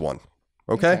serious one.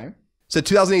 Okay? Said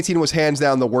 2018 was hands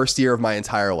down the worst year of my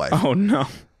entire life. Oh, no.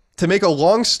 To make a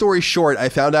long story short, I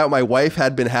found out my wife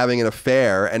had been having an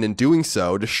affair and in doing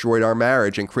so destroyed our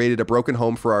marriage and created a broken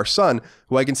home for our son,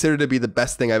 who I consider to be the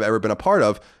best thing I've ever been a part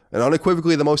of and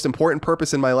unequivocally the most important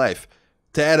purpose in my life.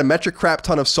 To add a metric crap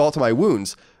ton of salt to my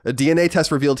wounds, a DNA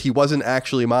test revealed he wasn't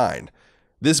actually mine.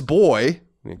 This boy,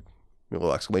 a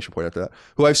little exclamation point after that,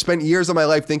 who I've spent years of my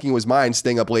life thinking was mine,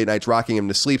 staying up late nights, rocking him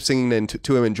to sleep, singing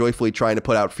to him and joyfully trying to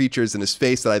put out features in his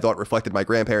face that I thought reflected my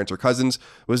grandparents or cousins,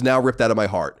 was now ripped out of my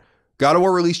heart. God of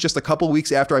War released just a couple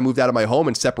weeks after I moved out of my home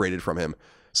and separated from him.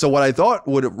 So what I thought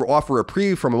would offer a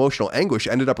reprieve from emotional anguish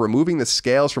ended up removing the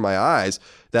scales from my eyes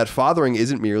that fathering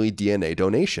isn't merely DNA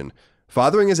donation.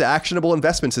 Fathering is actionable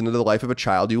investments into the life of a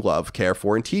child you love, care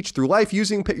for, and teach through life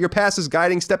using your past as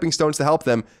guiding stepping stones to help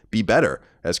them be better,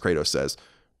 as Kratos says.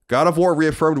 God of War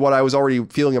reaffirmed what I was already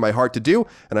feeling in my heart to do,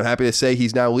 and I'm happy to say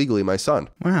he's now legally my son.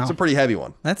 Wow. It's a pretty heavy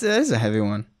one. That is a heavy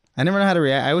one. I never know how to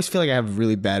react. I always feel like I have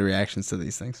really bad reactions to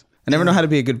these things. I never know how to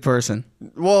be a good person.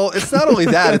 Well, it's not only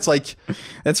that, it's like...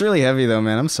 That's really heavy though,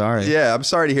 man. I'm sorry. Yeah, I'm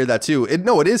sorry to hear that too.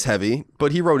 It is heavy,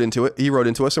 but he wrote into it. He wrote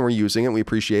into us and we're using it. We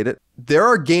appreciate it. There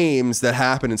are games that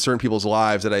happen in certain people's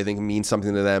lives that I think mean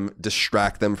something to them,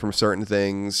 distract them from certain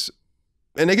things.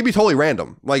 And they can be totally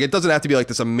random. Like, it doesn't have to be like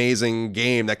this amazing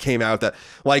game that came out that,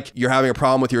 like, you're having a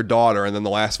problem with your daughter and then The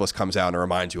Last of Us comes out and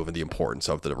reminds you of the importance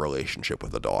of the relationship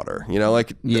with the daughter. You know,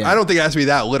 like, I don't think it has to be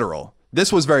that literal.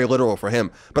 This was very literal for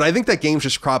him. But I think that games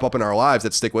just crop up in our lives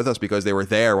that stick with us because they were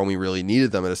there when we really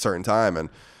needed them at a certain time. And,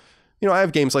 you know, I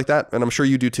have games like that, and I'm sure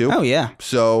you do too. Oh, yeah.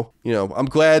 So, you know, I'm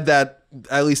glad that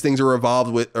at least things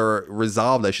are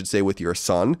resolved, I should say, with your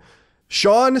son.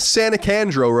 Sean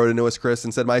Sanacandro wrote into us, Chris,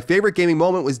 and said, my favorite gaming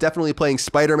moment was definitely playing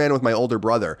Spider-Man with my older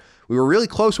brother. We were really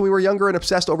close when we were younger and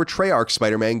obsessed over Treyarch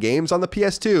Spider-Man games on the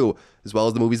PS2, as well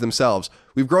as the movies themselves.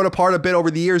 We've grown apart a bit over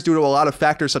the years due to a lot of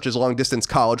factors such as long-distance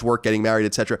college, work, getting married,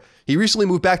 etc. He recently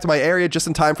moved back to my area just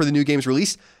in time for the new game's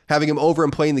release. Having him over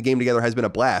and playing the game together has been a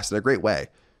blast and a great way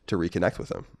to reconnect with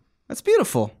him. That's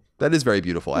beautiful. That is very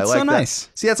beautiful. That's I like so that. Nice.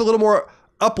 See, that's a little more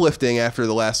uplifting after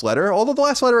the last letter, although the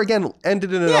last letter again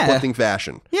ended in an uplifting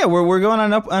fashion. Yeah, we're going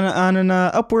on an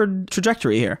upward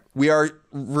trajectory here. We are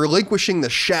relinquishing the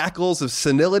shackles of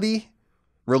senility,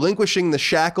 relinquishing the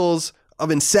shackles of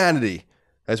insanity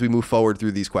as we move forward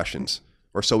through these questions,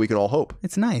 or so we can all hope.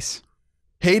 It's nice.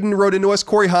 Hayden wrote into us.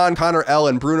 Corey Hahn, Connor L,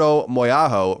 and Bruno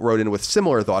Moyajo wrote in with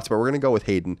similar thoughts, but we're going to go with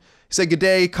Hayden. He said, good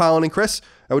day, Colin and Chris.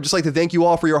 I would just like to thank you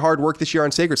all for your hard work this year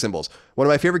on Sacred Symbols. One of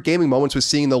my favorite gaming moments was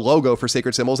seeing the logo for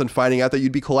Sacred Symbols and finding out that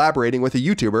you'd be collaborating with a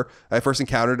YouTuber I first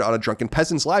encountered on a Drunken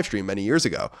Peasants live stream many years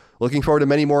ago. Looking forward to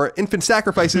many more infant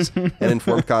sacrifices and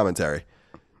informed commentary.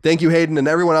 Thank you, Hayden, and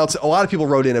everyone else. A lot of people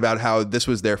wrote in about how this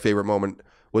was their favorite moment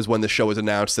was when the show was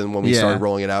announced and when we started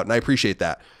rolling it out, and I appreciate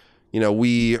that. You know,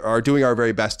 we are doing our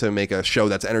very best to make a show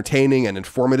that's entertaining and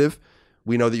informative.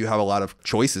 We know that you have a lot of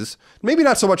choices. Maybe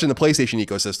not so much in the PlayStation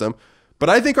ecosystem, but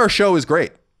I think our show is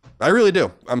great. I really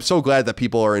do. I'm so glad that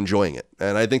people are enjoying it.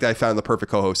 And I think I found the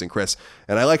perfect co-host in Chris.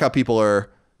 And I like how people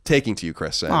are taking to you,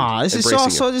 Chris. Aw, this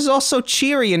is all so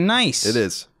cheery and nice. It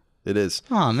is. It is.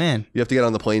 Oh, man. You have to get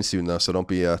on the plane soon, though, so don't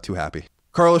be too happy.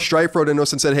 Carlos Strife wrote into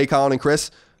us and said, hey, Colin and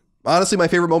Chris. Honestly, my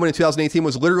favorite moment in 2018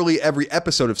 was literally every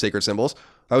episode of Sacred Symbols.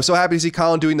 I was so happy to see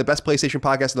Colin doing the best PlayStation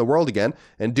podcast in the world again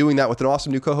and doing that with an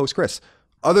awesome new co-host, Chris.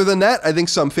 Other than that, I think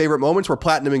some favorite moments were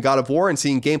Platinum in God of War and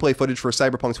seeing gameplay footage for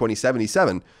Cyberpunk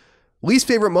 2077. Least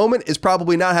favorite moment is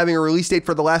probably not having a release date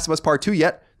for The Last of Us Part 2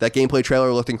 yet. That gameplay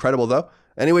trailer looked incredible, though.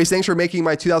 Anyways, thanks for making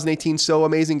my 2018 so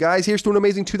amazing, guys. Here's to an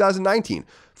amazing 2019,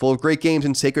 full of great games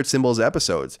and Sacred Symbols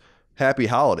episodes. Happy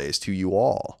holidays to you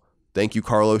all. Thank you,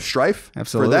 Carlos Strife,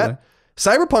 for that.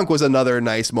 Cyberpunk was another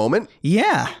nice moment.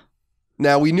 Yeah.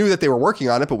 Now, we knew that they were working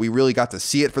on it, but we really got to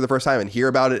see it for the first time and hear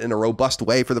about it in a robust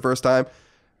way for the first time.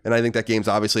 And I think that game's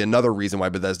obviously another reason why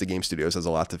Bethesda Game Studios has a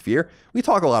lot to fear. We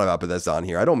talk a lot about Bethesda on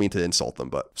here. I don't mean to insult them,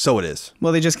 but so it is.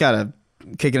 Well, they just got to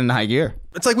kick it into high gear.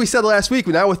 It's like we said last week,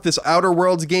 now with this Outer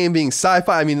Worlds game being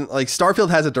sci-fi, I mean, like Starfield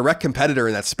has a direct competitor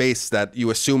in that space that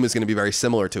you assume is going to be very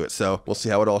similar to it. So we'll see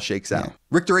how it all shakes out.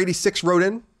 Richter86 wrote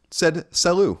in, said,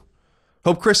 salut.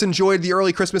 Hope Chris enjoyed the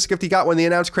early Christmas gift he got when they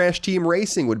announced Crash Team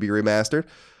Racing would be remastered.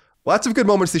 Lots of good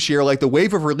moments this year, like the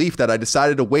wave of relief that I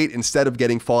decided to wait instead of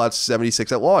getting Fallout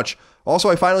 76 at launch. Also,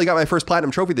 I finally got my first Platinum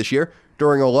trophy this year.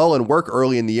 During a lull in work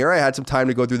early in the year, I had some time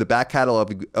to go through the back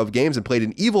catalog of games and played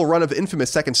an evil run of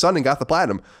Infamous Second Son and got the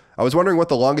Platinum. I was wondering what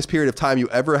the longest period of time you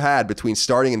ever had between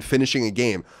starting and finishing a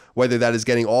game, whether that is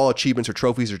getting all achievements or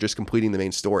trophies or just completing the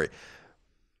main story.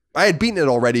 I had beaten it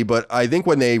already, but I think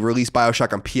when they released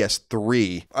BioShock on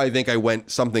PS3, I think I went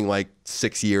something like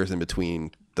 6 years in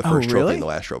between the first trophy and the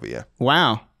last trophy, yeah.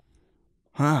 Wow.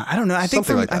 Huh, I don't know. I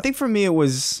think for me it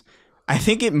was... I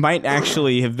think it might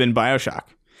actually have been BioShock.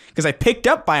 Because I picked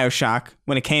up BioShock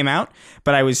when it came out,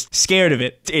 but I was scared of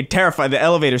it. It terrified, the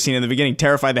elevator scene in the beginning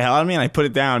terrified the hell out of me, and I put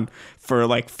it down for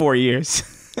like 4 years.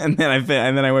 and then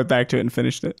I went back to it and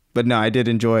finished it. But no, I did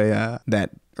enjoy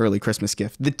that early Christmas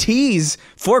gift. The tease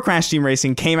for Crash Team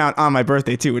Racing came out on my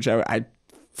birthday too, which I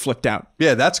flipped out.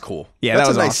 Yeah, that's cool. Yeah, that's that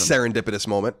was a nice awesome. serendipitous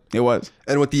moment. It was.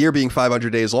 And with the year being 500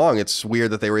 days long, it's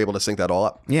weird that they were able to sync that all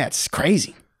up. Yeah, it's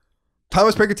crazy.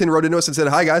 Thomas Pinkerton wrote into us and said,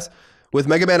 "Hi guys, with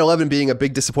Mega Man 11 being a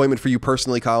big disappointment for you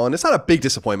personally, Colin, it's not a big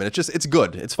disappointment. It's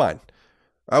good. It's fine.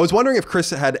 I was wondering if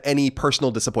Chris had any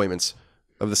personal disappointments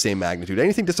of the same magnitude.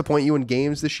 Anything disappoint you in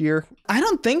games this year?" I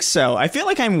don't think so. I feel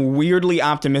like I'm weirdly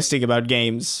optimistic about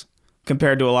games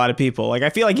compared to a lot of people. Like,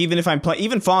 I feel like even if I'm playing,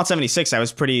 even Fallout 76, I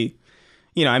was pretty,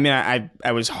 you know, I mean,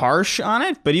 I was harsh on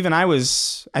it, but even I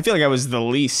feel like I was the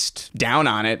least down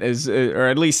on it, or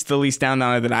at least the least down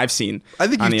on it that I've seen. I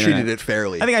think you treated it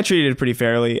fairly. I think I treated it pretty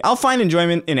fairly. I'll find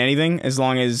enjoyment in anything as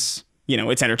long as, you know,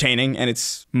 it's entertaining and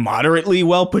it's moderately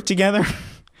well put together.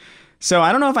 So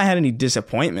I don't know if I had any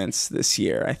disappointments this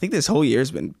year. I think this whole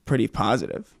year's been pretty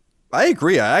positive. I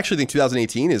agree. I actually think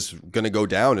 2018 is going to go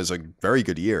down as a very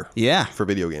good year. Yeah. For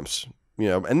video games. You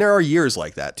know, and there are years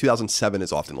like that. 2007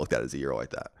 is often looked at as a year like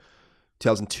that.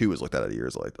 2002 is looked at as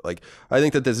years like that. Like, I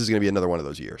think that this is going to be another one of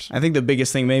those years. I think the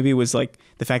biggest thing maybe was like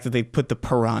the fact that they put the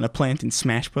Piranha Plant in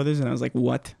Smash Brothers, and I was like,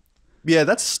 what? Yeah,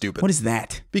 that's stupid. What is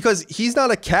that? Because he's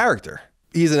not a character.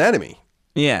 He's an enemy.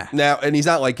 Yeah. Now, and he's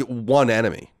not like one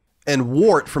enemy. And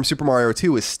Wart from Super Mario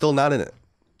 2 is still not in it.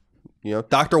 You know,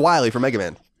 Dr. Wily from Mega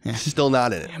Man, still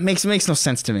not in it. It makes no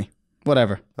sense to me.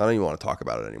 Whatever. I don't even want to talk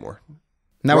about it anymore.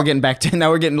 Now we're getting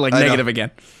like negative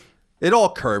again. It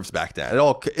all curves back down. It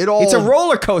all. It's a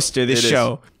roller coaster, this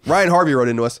show. Ryan Harvey wrote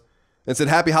into us and said,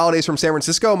 "Happy holidays from San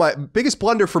Francisco. My biggest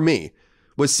blunder for me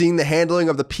was seeing the handling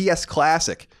of the PS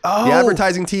Classic. Oh. The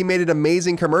advertising team made an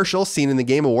amazing commercial seen in the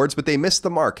Game Awards, but they missed the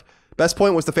mark. Best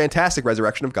point was the fantastic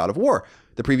resurrection of God of War.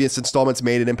 The previous installments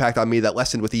made an impact on me that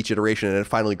lessened with each iteration, and it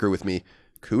finally grew with me.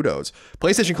 Kudos.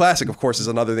 PlayStation Classic, of course, is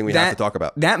another thing we have to talk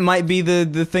about. That might be the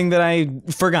thing that I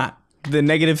forgot. The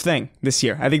negative thing this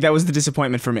year. I think that was the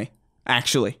disappointment for me,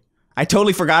 actually. I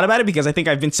totally forgot about it because I think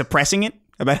I've been suppressing it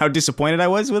about how disappointed I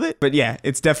was with it. But yeah,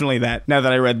 it's definitely that, now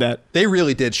that I read that. They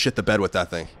really did shit the bed with that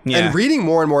thing. Yeah. And reading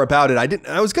more and more about it,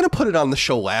 I was going to put it on the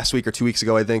show last week or 2 weeks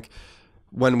ago, I think,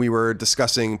 when we were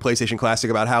discussing PlayStation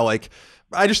Classic, about how, like,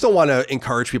 I just don't want to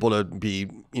encourage people to be,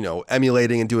 you know,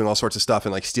 emulating and doing all sorts of stuff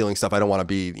and like stealing stuff. I don't want to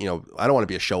be, you know, I don't want to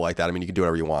be a show like that. I mean, you can do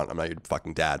whatever you want. I'm not your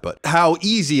fucking dad, but how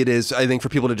easy it is, I think, for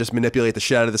people to just manipulate the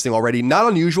shit out of this thing already. Not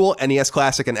unusual. NES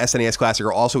Classic and SNES Classic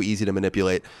are also easy to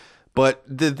manipulate. But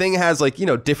the thing has, like, you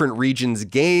know, different regions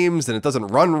games, and it doesn't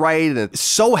run right, and it's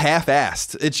so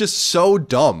half-assed. It's just so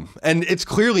dumb, and it's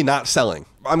clearly not selling.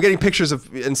 I'm getting pictures of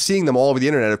and seeing them all over the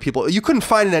internet of people. You couldn't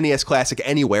find an NES Classic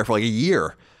anywhere for like a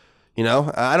year. You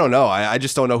know, I don't know. I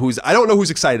just don't know I don't know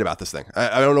who's excited about this thing.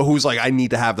 I don't know who's like, I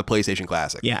need to have the PlayStation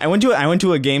Classic. Yeah, I went to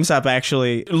a GameStop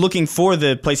actually looking for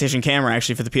the PlayStation camera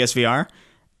actually for the PSVR.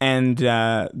 And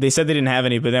they said they didn't have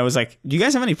any, but I was like, do you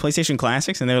guys have any PlayStation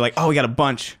Classics? And they were like, oh, we got a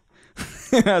bunch.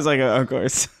 I was like, oh, of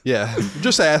course. Yeah,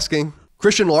 just asking.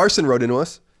 Christian Larson wrote into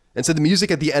us and said the music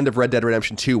at the end of Red Dead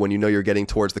Redemption 2, when you know you're getting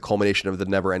towards the culmination of the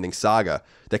never-ending saga,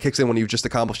 that kicks in when you've just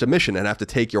accomplished a mission and have to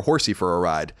take your horsey for a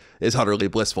ride, is utterly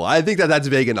blissful. I think that's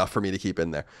vague enough for me to keep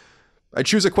in there. I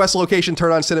choose a quest location,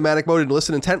 turn on cinematic mode, and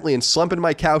listen intently and slump into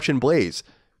my couch and blaze.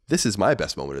 This is my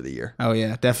best moment of the year. Oh,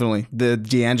 yeah, definitely. The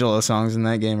D'Angelo songs in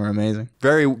that game are amazing.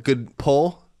 Very good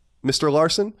pull, Mr.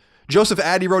 Larson. Joseph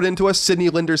Addy wrote into us. Sydney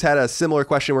Linders had a similar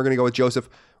question. We're going to go with Joseph,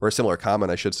 or a similar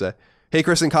comment, I should say. Hey,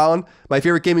 Chris and Colin. My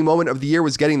favorite gaming moment of the year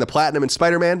was getting the Platinum in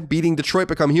Spider-Man, beating Detroit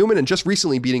Become Human, and just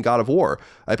recently beating God of War.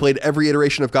 I played every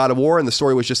iteration of God of War, and the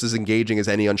story was just as engaging as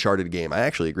any Uncharted game. I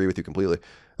actually agree with you completely.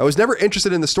 I was never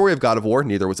interested in the story of God of War,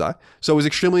 neither was I, so it was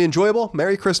extremely enjoyable.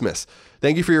 Merry Christmas.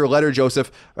 Thank you for your letter,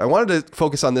 Joseph. I wanted to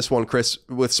focus on this one, Chris.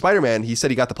 With Spider-Man, he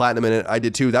said he got the Platinum in it. I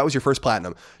did too. That was your first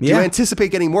Platinum. Do you anticipate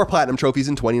getting more Platinum trophies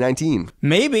in 2019?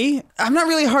 Maybe. I'm not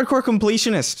really a hardcore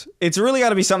completionist. It's really got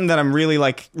to be something that I'm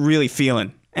really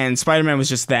feeling. And Spider-Man was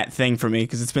just that thing for me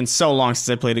because it's been so long since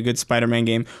I played a good Spider-Man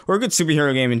game or a good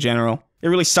superhero game in general. It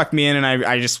really sucked me in, and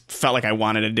I just felt like I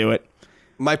wanted to do it.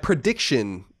 My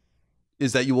prediction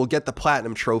is that you will get the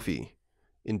Platinum Trophy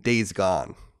in Days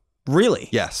Gone. Really?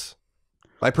 Yes.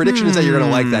 My prediction is that you're going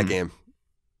to like that game.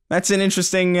 That's an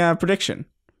interesting prediction.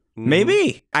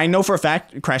 Maybe. I know for a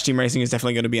fact Crash Team Racing is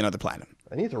definitely going to be another Platinum.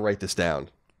 I need to write this down.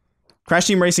 Crash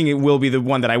Team Racing, it will be the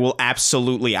one that I will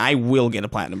get a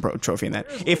Platinum Pro trophy in that.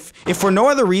 If for no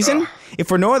other reason,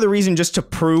 just to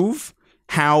prove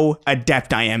how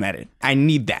adept I am at it. I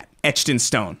need that etched in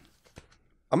stone.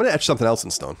 I'm going to etch something else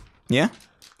in stone. Yeah?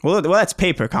 Well, that's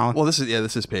paper, Colin. Well, this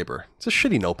is paper. It's a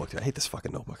shitty notebook. I hate this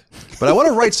fucking notebook. But I want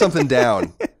to write something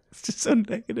down. It's just so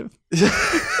negative. He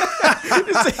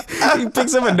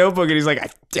picks up a notebook and he's like, I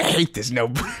hate this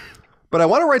notebook. But I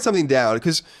want to write something down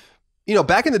because,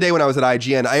 back in the day when I was at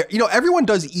IGN, everyone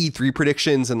does E3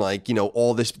 predictions and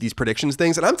all these predictions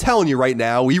things. And I'm telling you right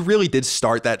now, we really did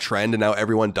start that trend and now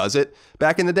everyone does it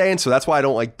back in the day. And so that's why I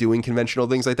don't like doing conventional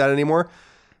things like that anymore.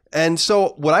 And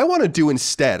so what I want to do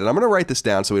instead, and I'm going to write this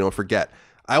down so we don't forget,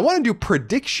 I want to do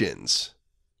predictions.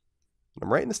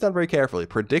 I'm writing this down very carefully.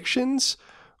 Predictions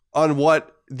on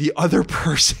what the other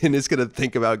person is going to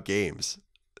think about games.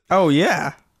 Oh,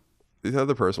 yeah. The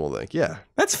other person will think, yeah.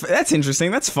 That's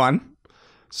interesting. That's fun.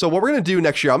 So what we're going to do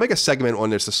next year, I'll make a segment when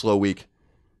there's a slow week.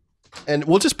 And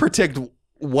we'll just predict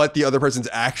what the other person's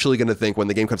actually going to think when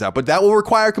the game comes out. But that will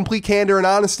require complete candor and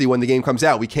honesty when the game comes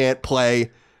out. We can't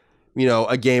play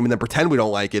a game and then pretend we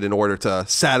don't like it in order to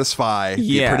satisfy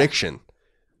the prediction.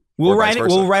 We'll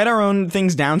write our own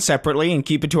things down separately and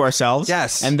keep it to ourselves.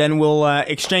 Yes. And then we'll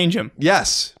exchange them.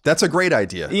 Yes. That's a great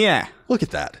idea. Yeah. Look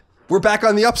at that. We're back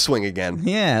on the upswing again.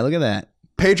 Yeah, look at that.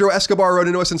 Pedro Escobar wrote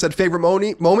into us and said, favorite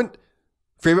moment?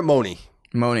 Favorite Moni.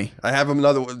 Moni. I have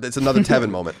another, it's another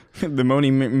Tevin moment. The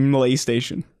Moni Malay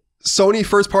Station. Sony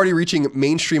first party reaching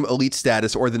mainstream elite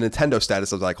status, or the Nintendo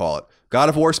status as I call it. God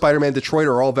of War, Spider-Man, Detroit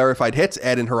are all verified hits.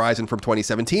 Add in Horizon from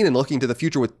 2017 and looking to the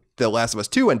future with The Last of Us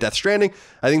 2 and Death Stranding,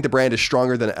 I think the brand is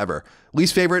stronger than ever.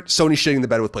 Least favorite, Sony shitting the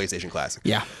bed with PlayStation Classic.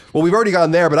 Yeah. Well, we've already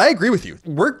gone there, but I agree with you.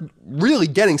 We're really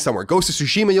getting somewhere. Ghost of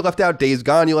Tsushima you left out, Days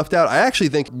Gone you left out. I actually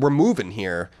think we're moving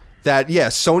here. That, yeah,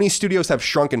 Sony studios have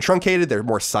shrunk and truncated. They're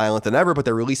more silent than ever, but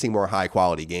they're releasing more high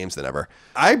quality games than ever.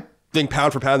 I think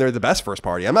pound for pound, they're the best first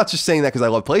party. I'm not just saying that because I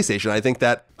love PlayStation. I think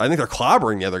they're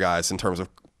clobbering the other guys in terms of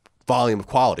volume of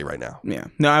quality right now. Yeah.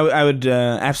 No, I would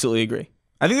absolutely agree.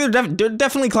 I think they're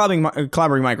definitely clobbering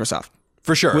Microsoft.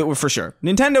 For sure. For sure.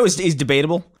 Nintendo is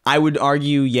debatable. I would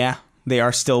argue, yeah, they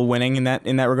are still winning in that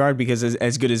regard because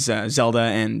as good as Zelda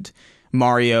and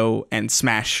Mario and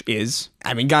Smash is,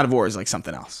 I mean, God of War is like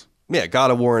something else. Yeah,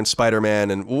 God of War and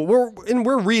Spider-Man, and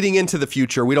we're reading into the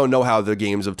future. We don't know how the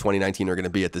games of 2019 are going to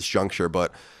be at this juncture,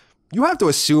 but you have to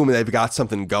assume they've got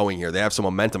something going here. They have some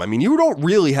momentum. I mean, you don't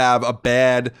really have a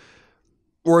bad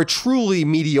or a truly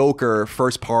mediocre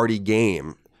first-party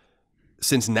game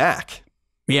since Knack.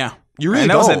 Yeah, you really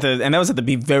and don't. That was at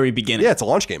the very beginning. Yeah, it's a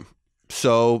launch game.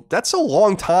 So that's a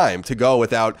long time to go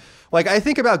without, like, I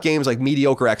think about games like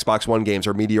mediocre Xbox One games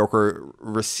or mediocre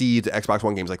received Xbox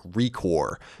One games like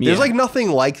Recore. There's like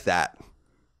nothing like that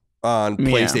on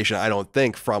PlayStation, I don't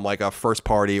think, from like a first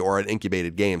party or an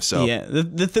incubated game. So yeah,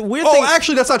 the weird thing. Oh,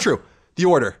 actually, that's not true. The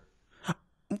Order.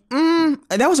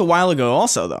 That was a while ago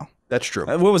also, though. That's true.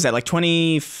 What was that, like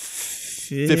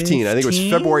 2015? I think it was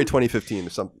February 2015 or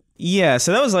something. Yeah,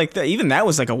 so that was like, even that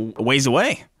was like a ways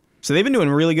away. So they've been doing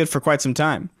really good for quite some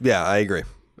time. Yeah, I agree.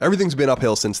 Everything's been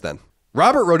uphill since then.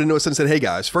 Robert wrote into us and said, hey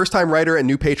guys, first time writer and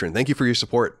new patron. Thank you for your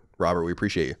support. Robert, we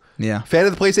appreciate you. Yeah. Fan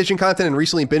of the PlayStation content and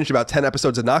recently binged about 10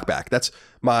 episodes of Knockback. That's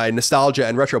my nostalgia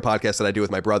and retro podcast that I do with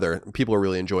my brother. People are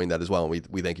really enjoying that as well, and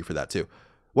we thank you for that too.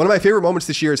 One of my favorite moments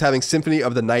this year is having Symphony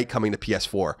of the Night coming to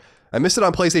PS4. I missed it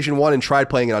on PlayStation 1 and tried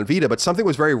playing it on Vita, but something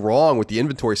was very wrong with the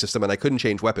inventory system and I couldn't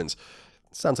change weapons.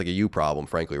 Sounds like a you problem,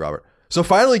 frankly, Robert. So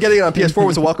finally getting it on PS4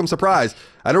 was a welcome surprise.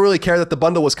 I don't really care that the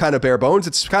bundle was kind of bare bones.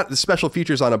 It's got the special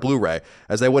features on a Blu-ray,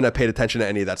 as I wouldn't have paid attention to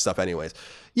any of that stuff anyways.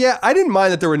 Yeah, I didn't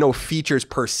mind that there were no features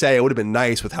per se. It would have been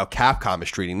nice with how Capcom is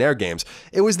treating their games.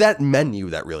 It was that menu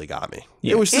that really got me.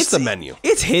 Yeah, it was just the menu.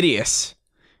 It's hideous.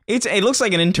 It looks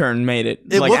like an intern made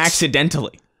it like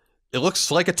accidentally. It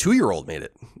looks like a 2-year-old made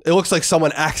it. It looks like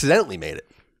someone accidentally made it.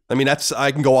 I mean,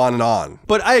 I can go on and on.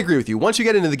 But I agree with you. Once you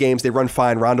get into the games, they run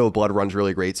fine. Rondo of Blood runs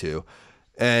really great too.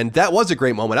 And that was a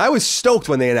great moment. I was stoked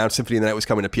when they announced Symphony of the Night was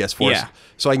coming to PS4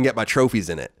 so I can get my trophies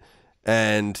in it.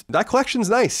 And that collection's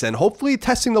nice. And hopefully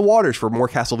testing the waters for more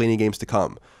Castlevania games to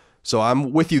come. So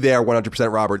I'm with you there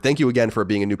 100%, Robert. Thank you again for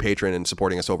being a new patron and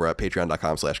supporting us over at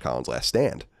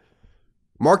patreon.com/ColinsLastStand.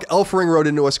 Mark Elfering wrote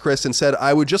into us, Chris, and said,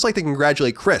 I would just like to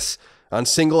congratulate Chris on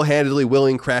single-handedly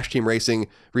willing Crash Team Racing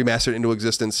remastered into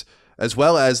existence, as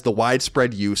well as the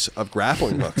widespread use of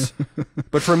grappling hooks.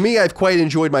 But for me, I've quite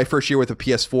enjoyed my first year with a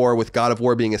PS4, with God of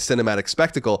War being a cinematic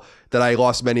spectacle that I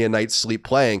lost many a night's sleep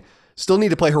playing. Still need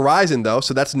to play Horizon, though,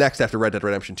 so that's next after Red Dead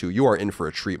Redemption 2. You are in for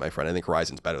a treat, my friend. I think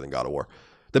Horizon's better than God of War.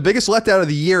 The biggest letdown of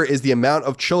the year is the amount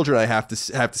of children I have to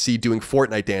see doing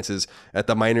Fortnite dances at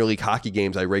the minor league hockey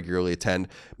games I regularly attend.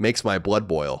 Makes my blood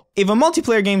boil. If a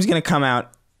multiplayer game is going to come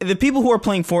out, the people who are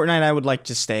playing Fortnite, I would like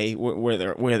to stay where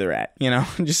they're at. You know,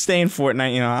 just stay in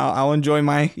Fortnite. You know, I'll enjoy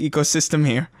my ecosystem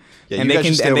here, Yeah, and they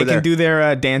can do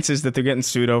their dances that they're getting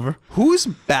sued over. Who's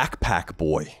Backpack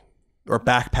Boy? Or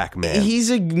Backpack Man? He's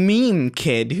a meme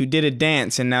kid who did a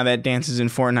dance, and now that dance is in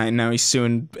Fortnite, and now he's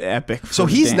suing Epic. So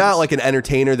he's not like an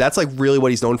entertainer. That's like really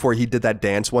what he's known for. He did that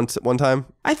dance one time.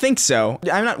 I think so.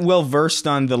 I'm not well versed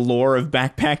on the lore of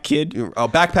Backpack Kid. Oh,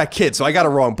 Backpack Kid. So I got it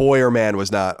wrong. Boy or man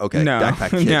was not. Okay, No, Backpack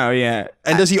Kid. no, yeah.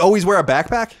 And does he always wear a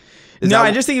backpack?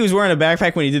 I just think he was wearing a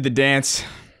backpack when he did the dance.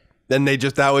 Then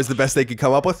that was the best they could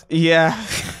come up with? Yeah.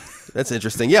 That's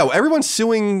interesting. Yeah, well, everyone's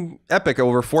suing Epic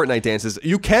over Fortnite dances.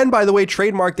 You can, by the way,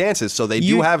 trademark dances, so they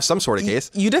do have some sort of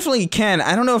case. You definitely can.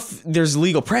 I don't know if there's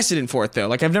legal precedent for it, though.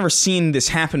 Like, I've never seen this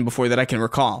happen before that I can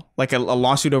recall. Like a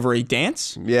lawsuit over a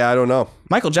dance? Yeah, I don't know.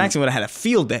 Michael Jackson would have had a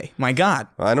field day. My God.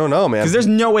 I don't know, man. Because there's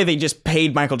no way they just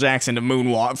paid Michael Jackson to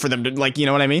moonwalk for them to, like, you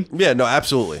know what I mean? Yeah, no,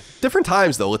 absolutely. Different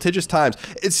times, though. Litigious times.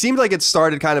 It seemed like it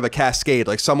started kind of a cascade.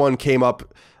 Like, someone came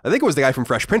up... I think it was the guy from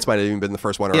Fresh Prince might have even been the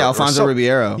first one. Alfonso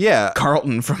Ribeiro. Yeah.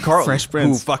 Carlton from Fresh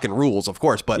Prince. Who fucking rules, of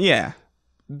course. But yeah,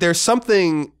 there's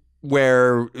something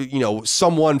where, you know,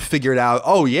 someone figured out,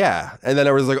 oh, yeah. And then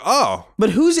everyone's like, oh.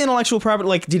 But whose intellectual property,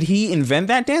 like, did he invent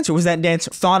that dance? Or was that dance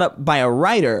thought up by a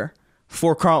writer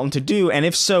for Carlton to do? And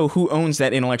if so, who owns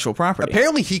that intellectual property?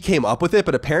 Apparently he came up with it,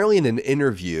 but apparently in an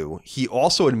interview, he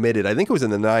also admitted, I think it was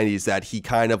in the 90s, that he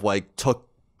kind of like took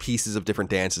pieces of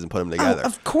different dances and put them together. Oh,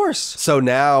 of course. So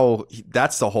now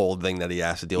that's the whole thing that he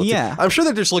has to deal with. Yeah. I'm sure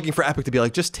they're just looking for Epic to be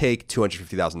like, just take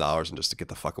 $250,000 and just to get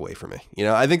the fuck away from me. You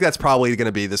know, I think that's probably going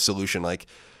to be the solution. Like,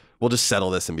 we'll just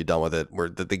settle this and be done with it. Where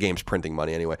the game's printing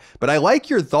money anyway. But I like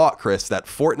your thought, Chris, that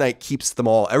Fortnite keeps them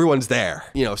all. Everyone's there.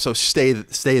 You know, so stay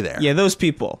there. Yeah, those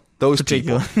people. Those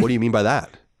people. What do you mean by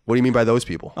that? What do you mean by those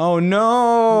people? Oh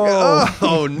no!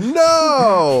 Oh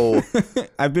no!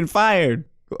 I've been fired.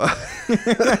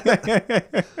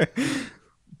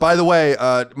 By the way,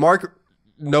 Mark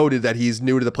noted that he's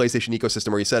new to the PlayStation ecosystem,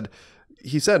 where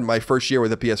he said my first year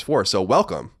with a PS4, so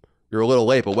welcome. You're a little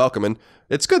late, but welcome. And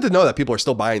it's good to know that people are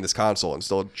still buying this console and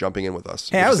still jumping in with us.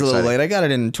 Hey, I was a little late. I got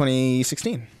it in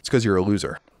 2016. It's because you're a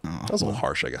loser. That was a little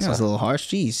harsh, I guess. That was a little harsh.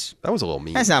 Jeez. That was a little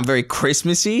mean. That's not very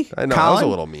Christmassy. I know, Colin. that was a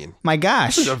little mean. My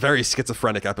gosh. This is a very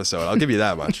schizophrenic episode. I'll give you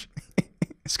that much.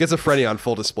 Schizophrenia on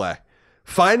full display.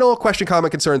 Final question,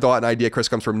 comment, concern, thought, and idea, Chris,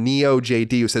 comes from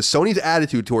NeoJD, who says Sony's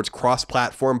attitude towards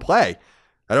cross-platform play.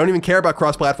 I don't even care about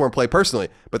cross-platform play personally,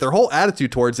 but their whole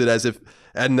attitude towards it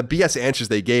and the BS answers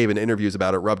they gave in interviews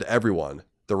about it rubbed everyone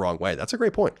the wrong way. That's a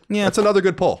great point. Yeah. That's another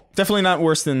good pull. Definitely not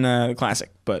worse than the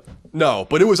Classic, but... No,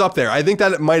 but it was up there. I think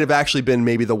that it might have actually been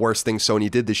maybe the worst thing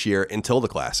Sony did this year until the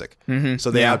Classic. Mm-hmm.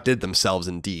 So they outdid themselves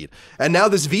indeed. And now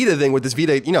this Vita thing with this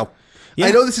Vita, you know... Yeah.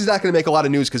 I know this is not going to make a lot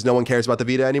of news because no one cares about the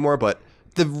Vita anymore, but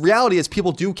the reality is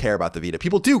people do care about the Vita.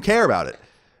 People do care about it.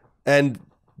 And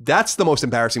that's the most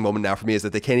embarrassing moment now for me, is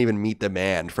that they can't even meet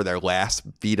demand for their last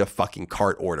Vita fucking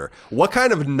cart order. What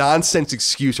kind of nonsense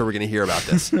excuse are we going to hear about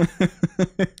this?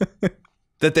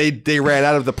 That they ran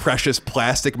out of the precious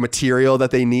plastic material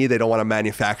that they need. They don't want to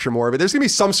manufacture more of it. There's going to be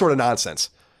some sort of nonsense.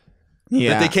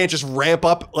 Yeah. That they can't just ramp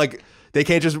up, like... They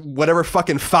can't just, whatever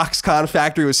fucking Foxconn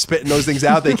factory was spitting those things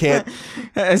out, they can't.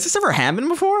 Has this ever happened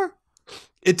before?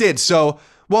 It did. So,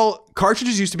 well,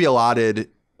 cartridges used to be allotted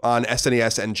on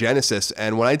SNES and Genesis.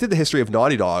 And when I did the history of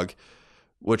Naughty Dog,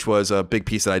 which was a big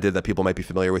piece that I did that people might be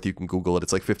familiar with, you can Google it.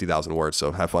 It's like 50,000 words,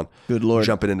 so have fun. Good Lord.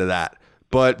 Jumping into that.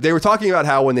 But they were talking about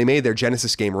how when they made their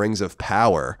Genesis game Rings of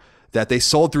Power, that they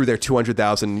sold through their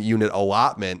 200,000 unit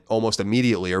allotment almost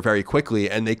immediately or very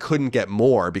quickly, and they couldn't get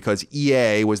more because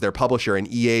EA was their publisher, and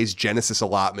EA's Genesis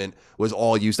allotment was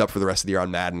all used up for the rest of the year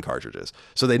on Madden cartridges.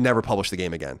 So they never published the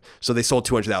game again. So they sold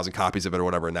 200,000 copies of it or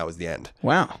whatever, and that was the end.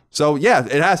 Wow. So yeah,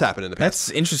 it has happened in the past.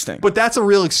 That's interesting. But that's a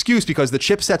real excuse because the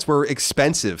chipsets were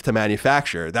expensive to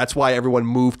manufacture. That's why everyone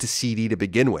moved to CD to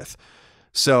begin with.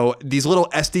 So these little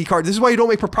SD cards, this is why you don't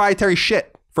make proprietary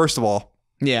shit, first of all.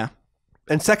 Yeah.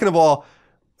 And second of all,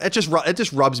 it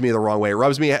just rubs me the wrong way. It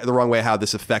rubs me the wrong way how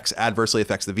this adversely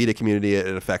affects the Vita community.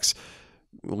 It affects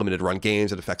limited run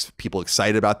games. It affects people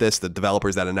excited about this, the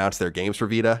developers that announce their games for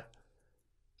Vita.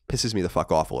 pisses me the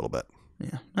fuck off a little bit.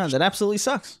 Yeah, no, that absolutely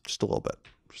sucks. Just a little bit.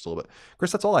 Just a little bit.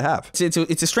 Chris, that's all I have. It's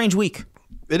a strange week.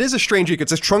 It is a strange week.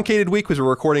 It's a truncated week because we're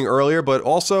recording earlier, but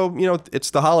also,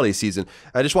 it's the holiday season.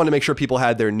 I just wanted to make sure people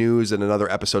had their news and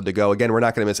another episode to go. Again, we're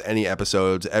not going to miss any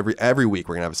episodes. Every week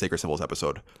we're going to have a Sacred Symbols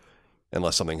episode,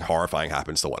 unless something horrifying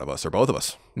happens to one of us or both of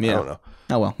us. Yeah. I don't know.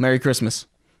 Oh, well. Merry Christmas.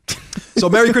 So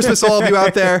Merry Christmas to all of you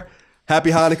out there. Happy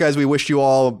Hanukkah, as we wished you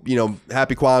all,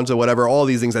 Happy Kwanzaa, whatever. All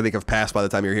these things I think have passed by the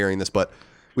time you're hearing this, but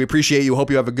we appreciate you. Hope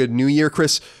you have a good new year.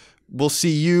 Chris, we'll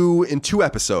see you in 2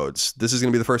 episodes. This is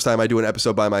going to be the first time I do an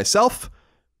episode by myself,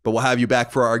 but we'll have you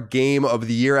back for our Game of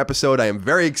the Year episode. I am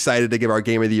very excited to give our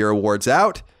Game of the Year awards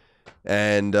out.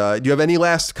 And do you have any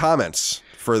last comments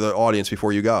for the audience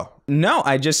before you go? No,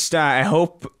 I just I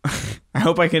hope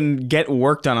I can get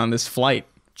work done on this flight.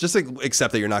 Just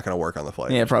accept that you're not going to work on the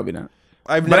flight. Yeah, probably not.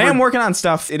 But I am working on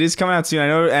stuff. It is coming out soon.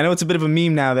 I know it's a bit of a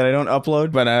meme now that I don't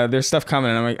upload, but there's stuff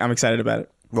coming, and I'm excited about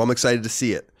it. Well, I'm excited to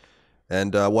see it.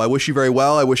 And I wish you very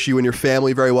well. I wish you and your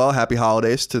family very well. Happy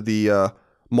holidays to the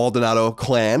Maldonado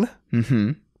clan.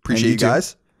 Mm-hmm. Appreciate you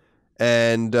guys.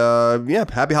 And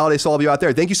happy holidays to all of you out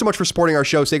there. Thank you so much for supporting our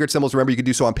show, Sacred Symbols. Remember, you can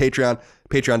do so on Patreon,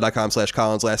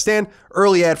 patreon.com/CollinsLastStand.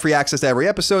 Early ad-free access to every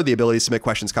episode, the ability to submit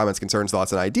questions, comments, concerns,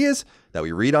 thoughts, and ideas that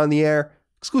we read on the air,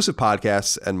 exclusive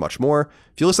podcasts, and much more.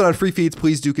 If you listen on free feeds,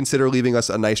 please do consider leaving us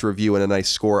a nice review and a nice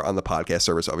score on the podcast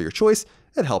service of your choice.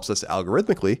 It helps us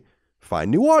algorithmically find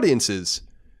new audiences.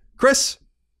 Chris,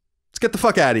 let's get the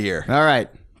fuck out of here. All right.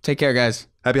 Take care, guys.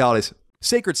 Happy holidays.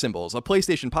 Sacred Symbols, a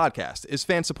PlayStation podcast, is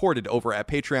fan-supported over at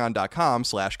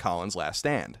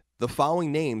patreon.com/CollinsLastStand. The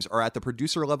following names are at the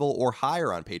producer level or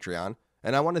higher on Patreon,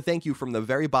 and I want to thank you from the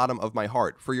very bottom of my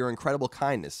heart for your incredible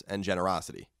kindness and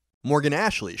generosity. Morgan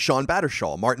Ashley, Sean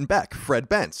Battershaw, Martin Beck, Fred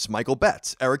Bentz, Michael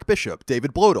Betts, Eric Bishop,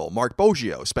 David Blodel, Mark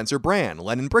Boggio, Spencer Brand,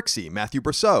 Lennon Brixey, Matthew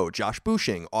Brousseau, Josh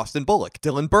Bushing, Austin Bullock,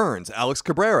 Dylan Burns, Alex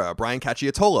Cabrera, Brian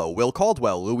Cacciatolo, Will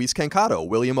Caldwell, Luis Cancato,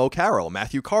 William O'Carroll,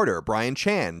 Matthew Carter, Brian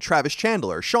Chan, Travis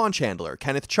Chandler, Sean Chandler,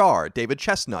 Kenneth Charr, David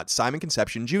Chestnut, Simon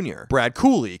Conception Jr., Brad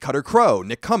Cooley, Cutter Crow,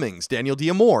 Nick Cummings, Daniel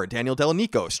Diamore, Daniel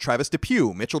Delanikos, Travis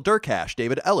Depew, Mitchell Durkash,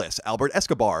 David Ellis, Albert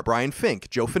Escobar, Brian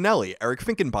Fink, Joe Finelli, Eric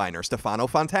Finkenbeiner, Stefano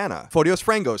Fontana, Fotios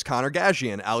Frangos, Connor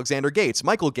Gajian, Alexander Gates,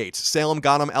 Michael Gates, Salem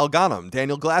Ghanem Al Ghanem,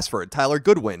 Daniel Glassford, Tyler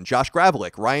Goodwin, Josh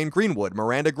Gravelick, Ryan Greenwood,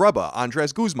 Miranda Grubba,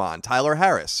 Andres Guzman, Tyler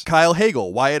Harris, Kyle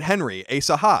Hagel, Wyatt Henry,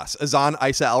 Asa Haas, Azan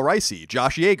Isa Al Raisi,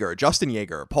 Josh Yeager, Justin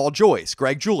Yeager, Paul Joyce,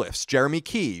 Greg Juliffs, Jeremy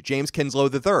Key, James Kinslow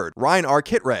III, Ryan R.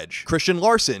 Kitreg, Christian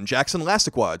Larson, Jackson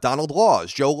Lastiqua, Donald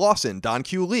Laws, Joe Lawson, Don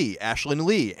Q. Lee, Ashlyn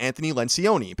Lee, Anthony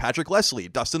Lencioni, Patrick Leslie,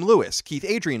 Dustin Lewis, Keith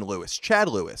Adrian Lewis, Chad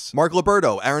Lewis, Mark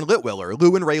Liberto, Aaron Litwiller,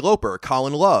 Lou and Ray Loper,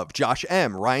 Colin Love, Josh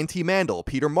M., Ryan T. Mandel,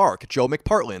 Peter Mark, Joe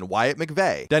McPartlin, Wyatt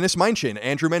McVeigh, Dennis Meinchin,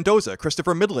 Andrew Mendoza,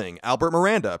 Christopher Middling, Albert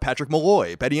Miranda, Patrick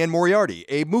Malloy, Betty Ann Moriarty,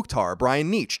 Abe Mukhtar,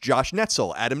 Brian Nietzsche, Josh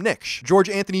Netzel, Adam Nix, George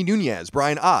Anthony Nunez,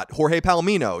 Brian Ott, Jorge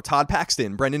Palomino, Todd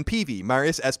Paxton, Brendan Peavy,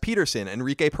 Marius S. Peterson,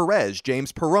 Enrique Perez,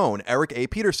 James Perrone, Eric A.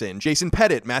 Peterson, Jason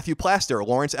Pettit, Matthew Plaster,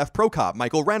 Lawrence F. Prokop,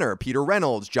 Michael Renner, Peter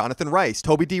Reynolds, Jonathan Rice,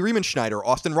 Toby D. Riemenschneider,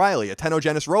 Austin Riley,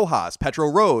 Atenogenis Rojas, Petro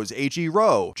Rose, A.G.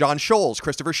 Rowe, John Scholes,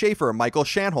 Christopher Schaefer, Michael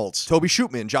Shanholtz, Toby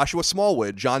Shootman, Joshua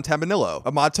Smallwood, John Tambanillo,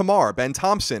 Ahmad Tamar, Ben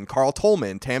Thompson, Carl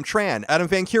Tolman, Tam Tran, Adam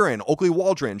Van Kuren, Oakley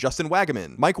Waldron, Justin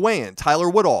Wagaman, Mike Wayant, Tyler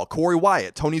Woodall, Corey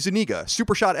Wyatt, Tony Zuniga,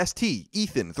 Supershot ST,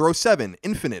 Ethan, Throw7,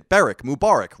 Infinite, Beric,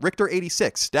 Mubarak, Richter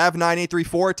 86, Dav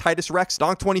 9834, Titus Rex,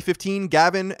 Donk 2015,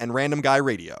 Gavin, and Random Guy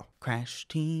Radio. Crash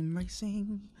Team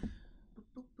Racing.